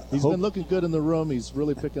 But he's been looking good in the room. He's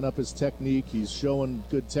really picking up his technique. He's showing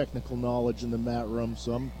good technical knowledge in the mat room.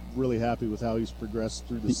 So I'm really happy with how he's progressed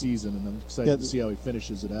through the season, and I'm excited to see how he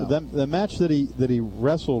finishes it out. The match that he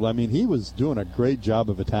wrestled, I mean, he was doing a great job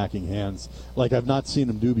of attacking hands like I've not seen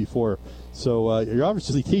him do before. So you're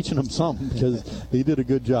obviously teaching him something because he did a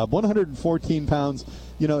good job. 114 pounds.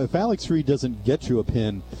 You know, if Alex Reed doesn't get you a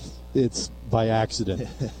pin, it's by accident.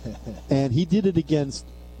 And he did it against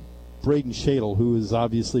Braden Shadle, who is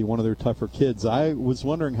obviously one of their tougher kids. I was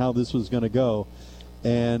wondering how this was going to go.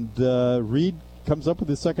 And Reed comes up with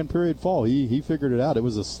his second period fall. He figured it out. It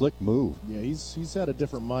was a slick move. Yeah, he's had a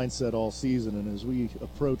different mindset all season, and as we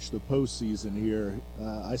approach the postseason here,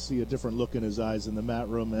 I see a different look in his eyes in the mat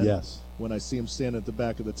room and when I see him stand at the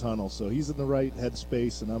back of the tunnel. So he's in the right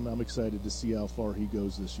headspace, and I'm excited to see how far he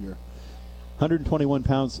goes this year. 121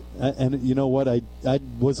 pounds, and you know what? I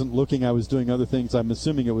wasn't looking. I was doing other things. I'm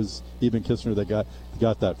assuming it was Eben Kistner that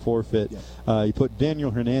got that forfeit. Yeah. He put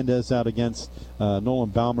Daniel Hernandez out against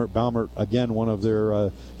Nolan Baumert. Baumert, again, one of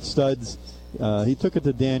their studs. He took it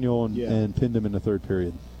to Daniel and pinned him in the third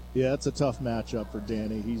period. Yeah, it's a tough matchup for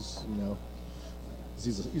Danny. He's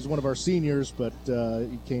one of our seniors, but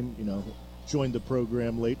he came, joined the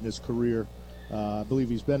program late in his career. I believe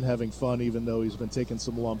he's been having fun, even though he's been taking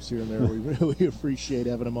some lumps here and there. We really appreciate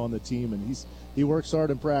having him on the team, and he works hard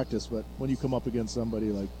in practice. But when you come up against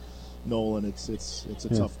somebody like Nolan, it's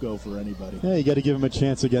a tough go for anybody. Yeah, you got to give him a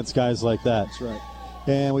chance against guys like that. That's right.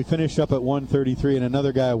 And we finish up at 133, and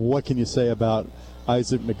another guy. What can you say about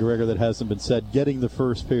Isaac McGregor that hasn't been said? Getting the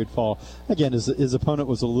first period fall again. His opponent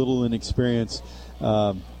was a little inexperienced,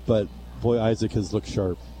 but boy, Isaac has looked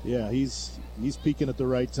sharp. Yeah, he's peaking at the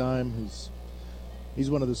right time. He's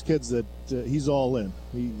one of those kids that he's all in.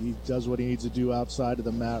 He does what he needs to do outside of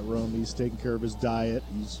the mat room. He's taking care of his diet.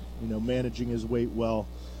 He's managing his weight well.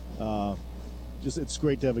 It's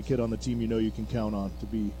great to have a kid on the team you can count on to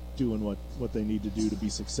be doing what they need to do to be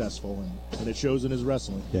successful, and it shows in his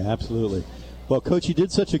wrestling. Yeah, absolutely. Well, Coach, you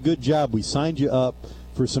did such a good job. We signed you up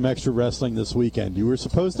for some extra wrestling this weekend. You were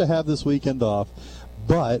supposed to have this weekend off,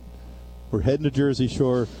 but we're heading to Jersey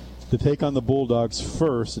Shore to take on the Bulldogs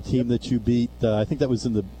first, a team that you beat. I think that was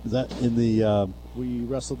in the. We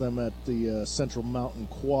wrestled them at the Central Mountain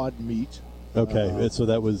Quad meet. Okay, so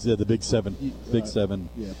that was the Big Seven. Big Seven,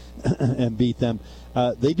 and beat them.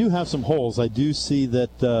 They do have some holes. I do see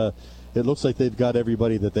that it looks like they've got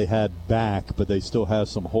everybody that they had back, but they still have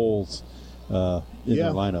some holes in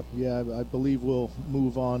their lineup. Yeah, I believe we'll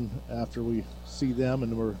move on after we see them,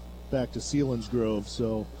 and we're back to Selinsgrove.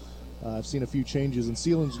 So. I've seen a few changes in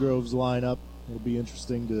Selinsgrove's lineup. It'll be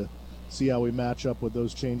interesting to see how we match up with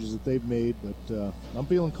those changes that they've made. But I'm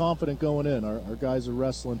feeling confident going in. Our guys are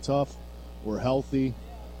wrestling tough. We're healthy.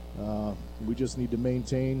 We just need to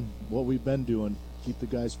maintain what we've been doing, keep the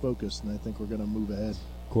guys focused, and I think we're going to move ahead.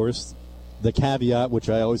 Of course, the caveat, which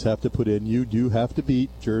I always have to put in, you do have to beat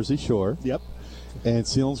Jersey Shore. Yep. And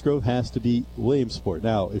Selinsgrove has to beat Williamsport.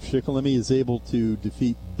 Now, if Shikellamy is able to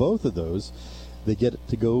defeat both of those, they get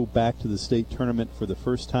to go back to the state tournament for the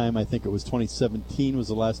first time. I think it was 2017 was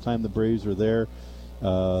the last time the Braves were there.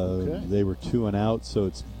 They were 2-0, so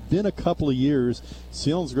it's been a couple of years.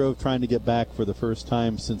 Selinsgrove trying to get back for the first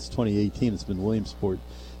time since 2018. It's been Williamsport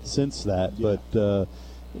since that. Yeah. But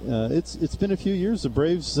it's been a few years. The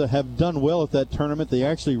Braves have done well at that tournament. They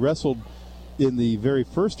actually wrestled in the very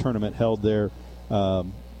first tournament held there,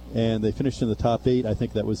 and they finished in the top 8. I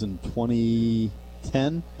think that was in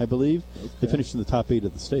 2010, I believe. They finished in the top 8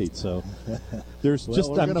 of the state. So there's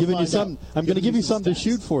I'm giving you something. I'm going to give you something to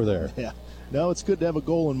shoot for there. Yeah. No, it's good to have a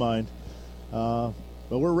goal in mind.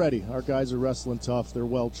 But we're ready. Our guys are wrestling tough. They're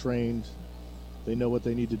well trained. They know what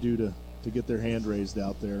they need to do to get their hand raised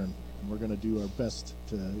out there, and we're going to do our best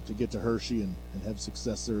to get to Hershey and have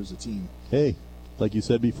success there as a team. Hey, like you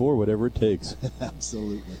said before, whatever it takes.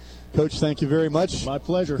 Absolutely. Coach, thank you very much. My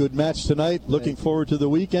pleasure. Good match tonight. Looking forward to the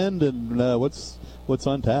weekend and what's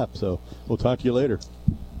on tap. So we'll talk to you later.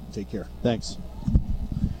 Take care. Thanks.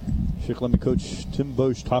 Shikellamy coach Tim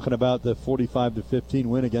Bosch talking about the 45-15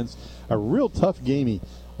 win against a real tough, gamey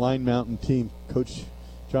Line Mountain team. Coach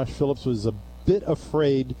Josh Phillips was a bit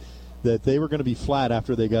afraid that they were going to be flat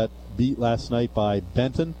after they got beat last night by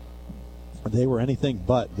Benton. They were anything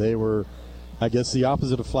but. They were, I guess, the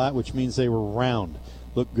opposite of flat, which means they were round.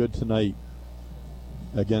 Looked good tonight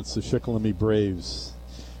against the Shikellamy Braves.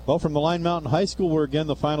 Well, from the Line Mountain High School, where again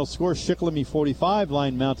the final score, Shikellamy 45,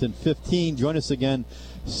 Line Mountain 15. Join us again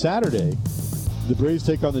Saturday. The Braves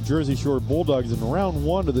take on the Jersey Shore Bulldogs in round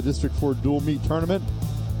 1 of the District 4 dual meet tournament.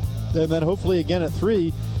 And then hopefully again at 3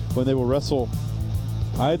 when they will wrestle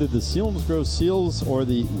either the Selinsgrove Seals or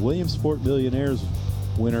the Williamsport Millionaires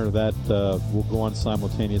winner that will go on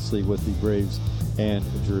simultaneously with the Braves and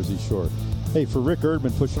Jersey Shore. Hey, for Rick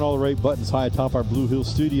Erdman pushing all the right buttons high atop our Blue Hill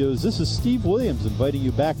studios, this is Steve Williams inviting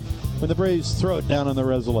you back when the Braves throw it down on the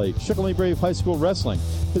Resolute. Shikellamy Brave High School Wrestling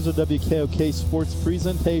is a WKOK Sports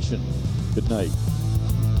presentation. Good night.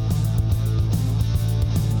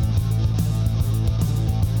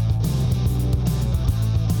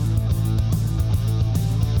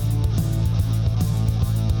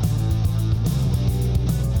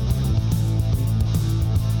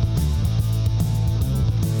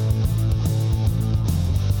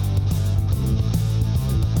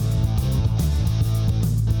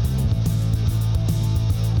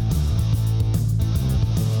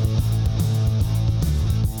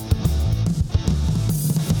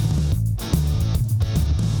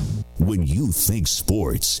 When you think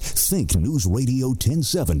sports, think News Radio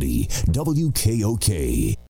 1070 WKOK.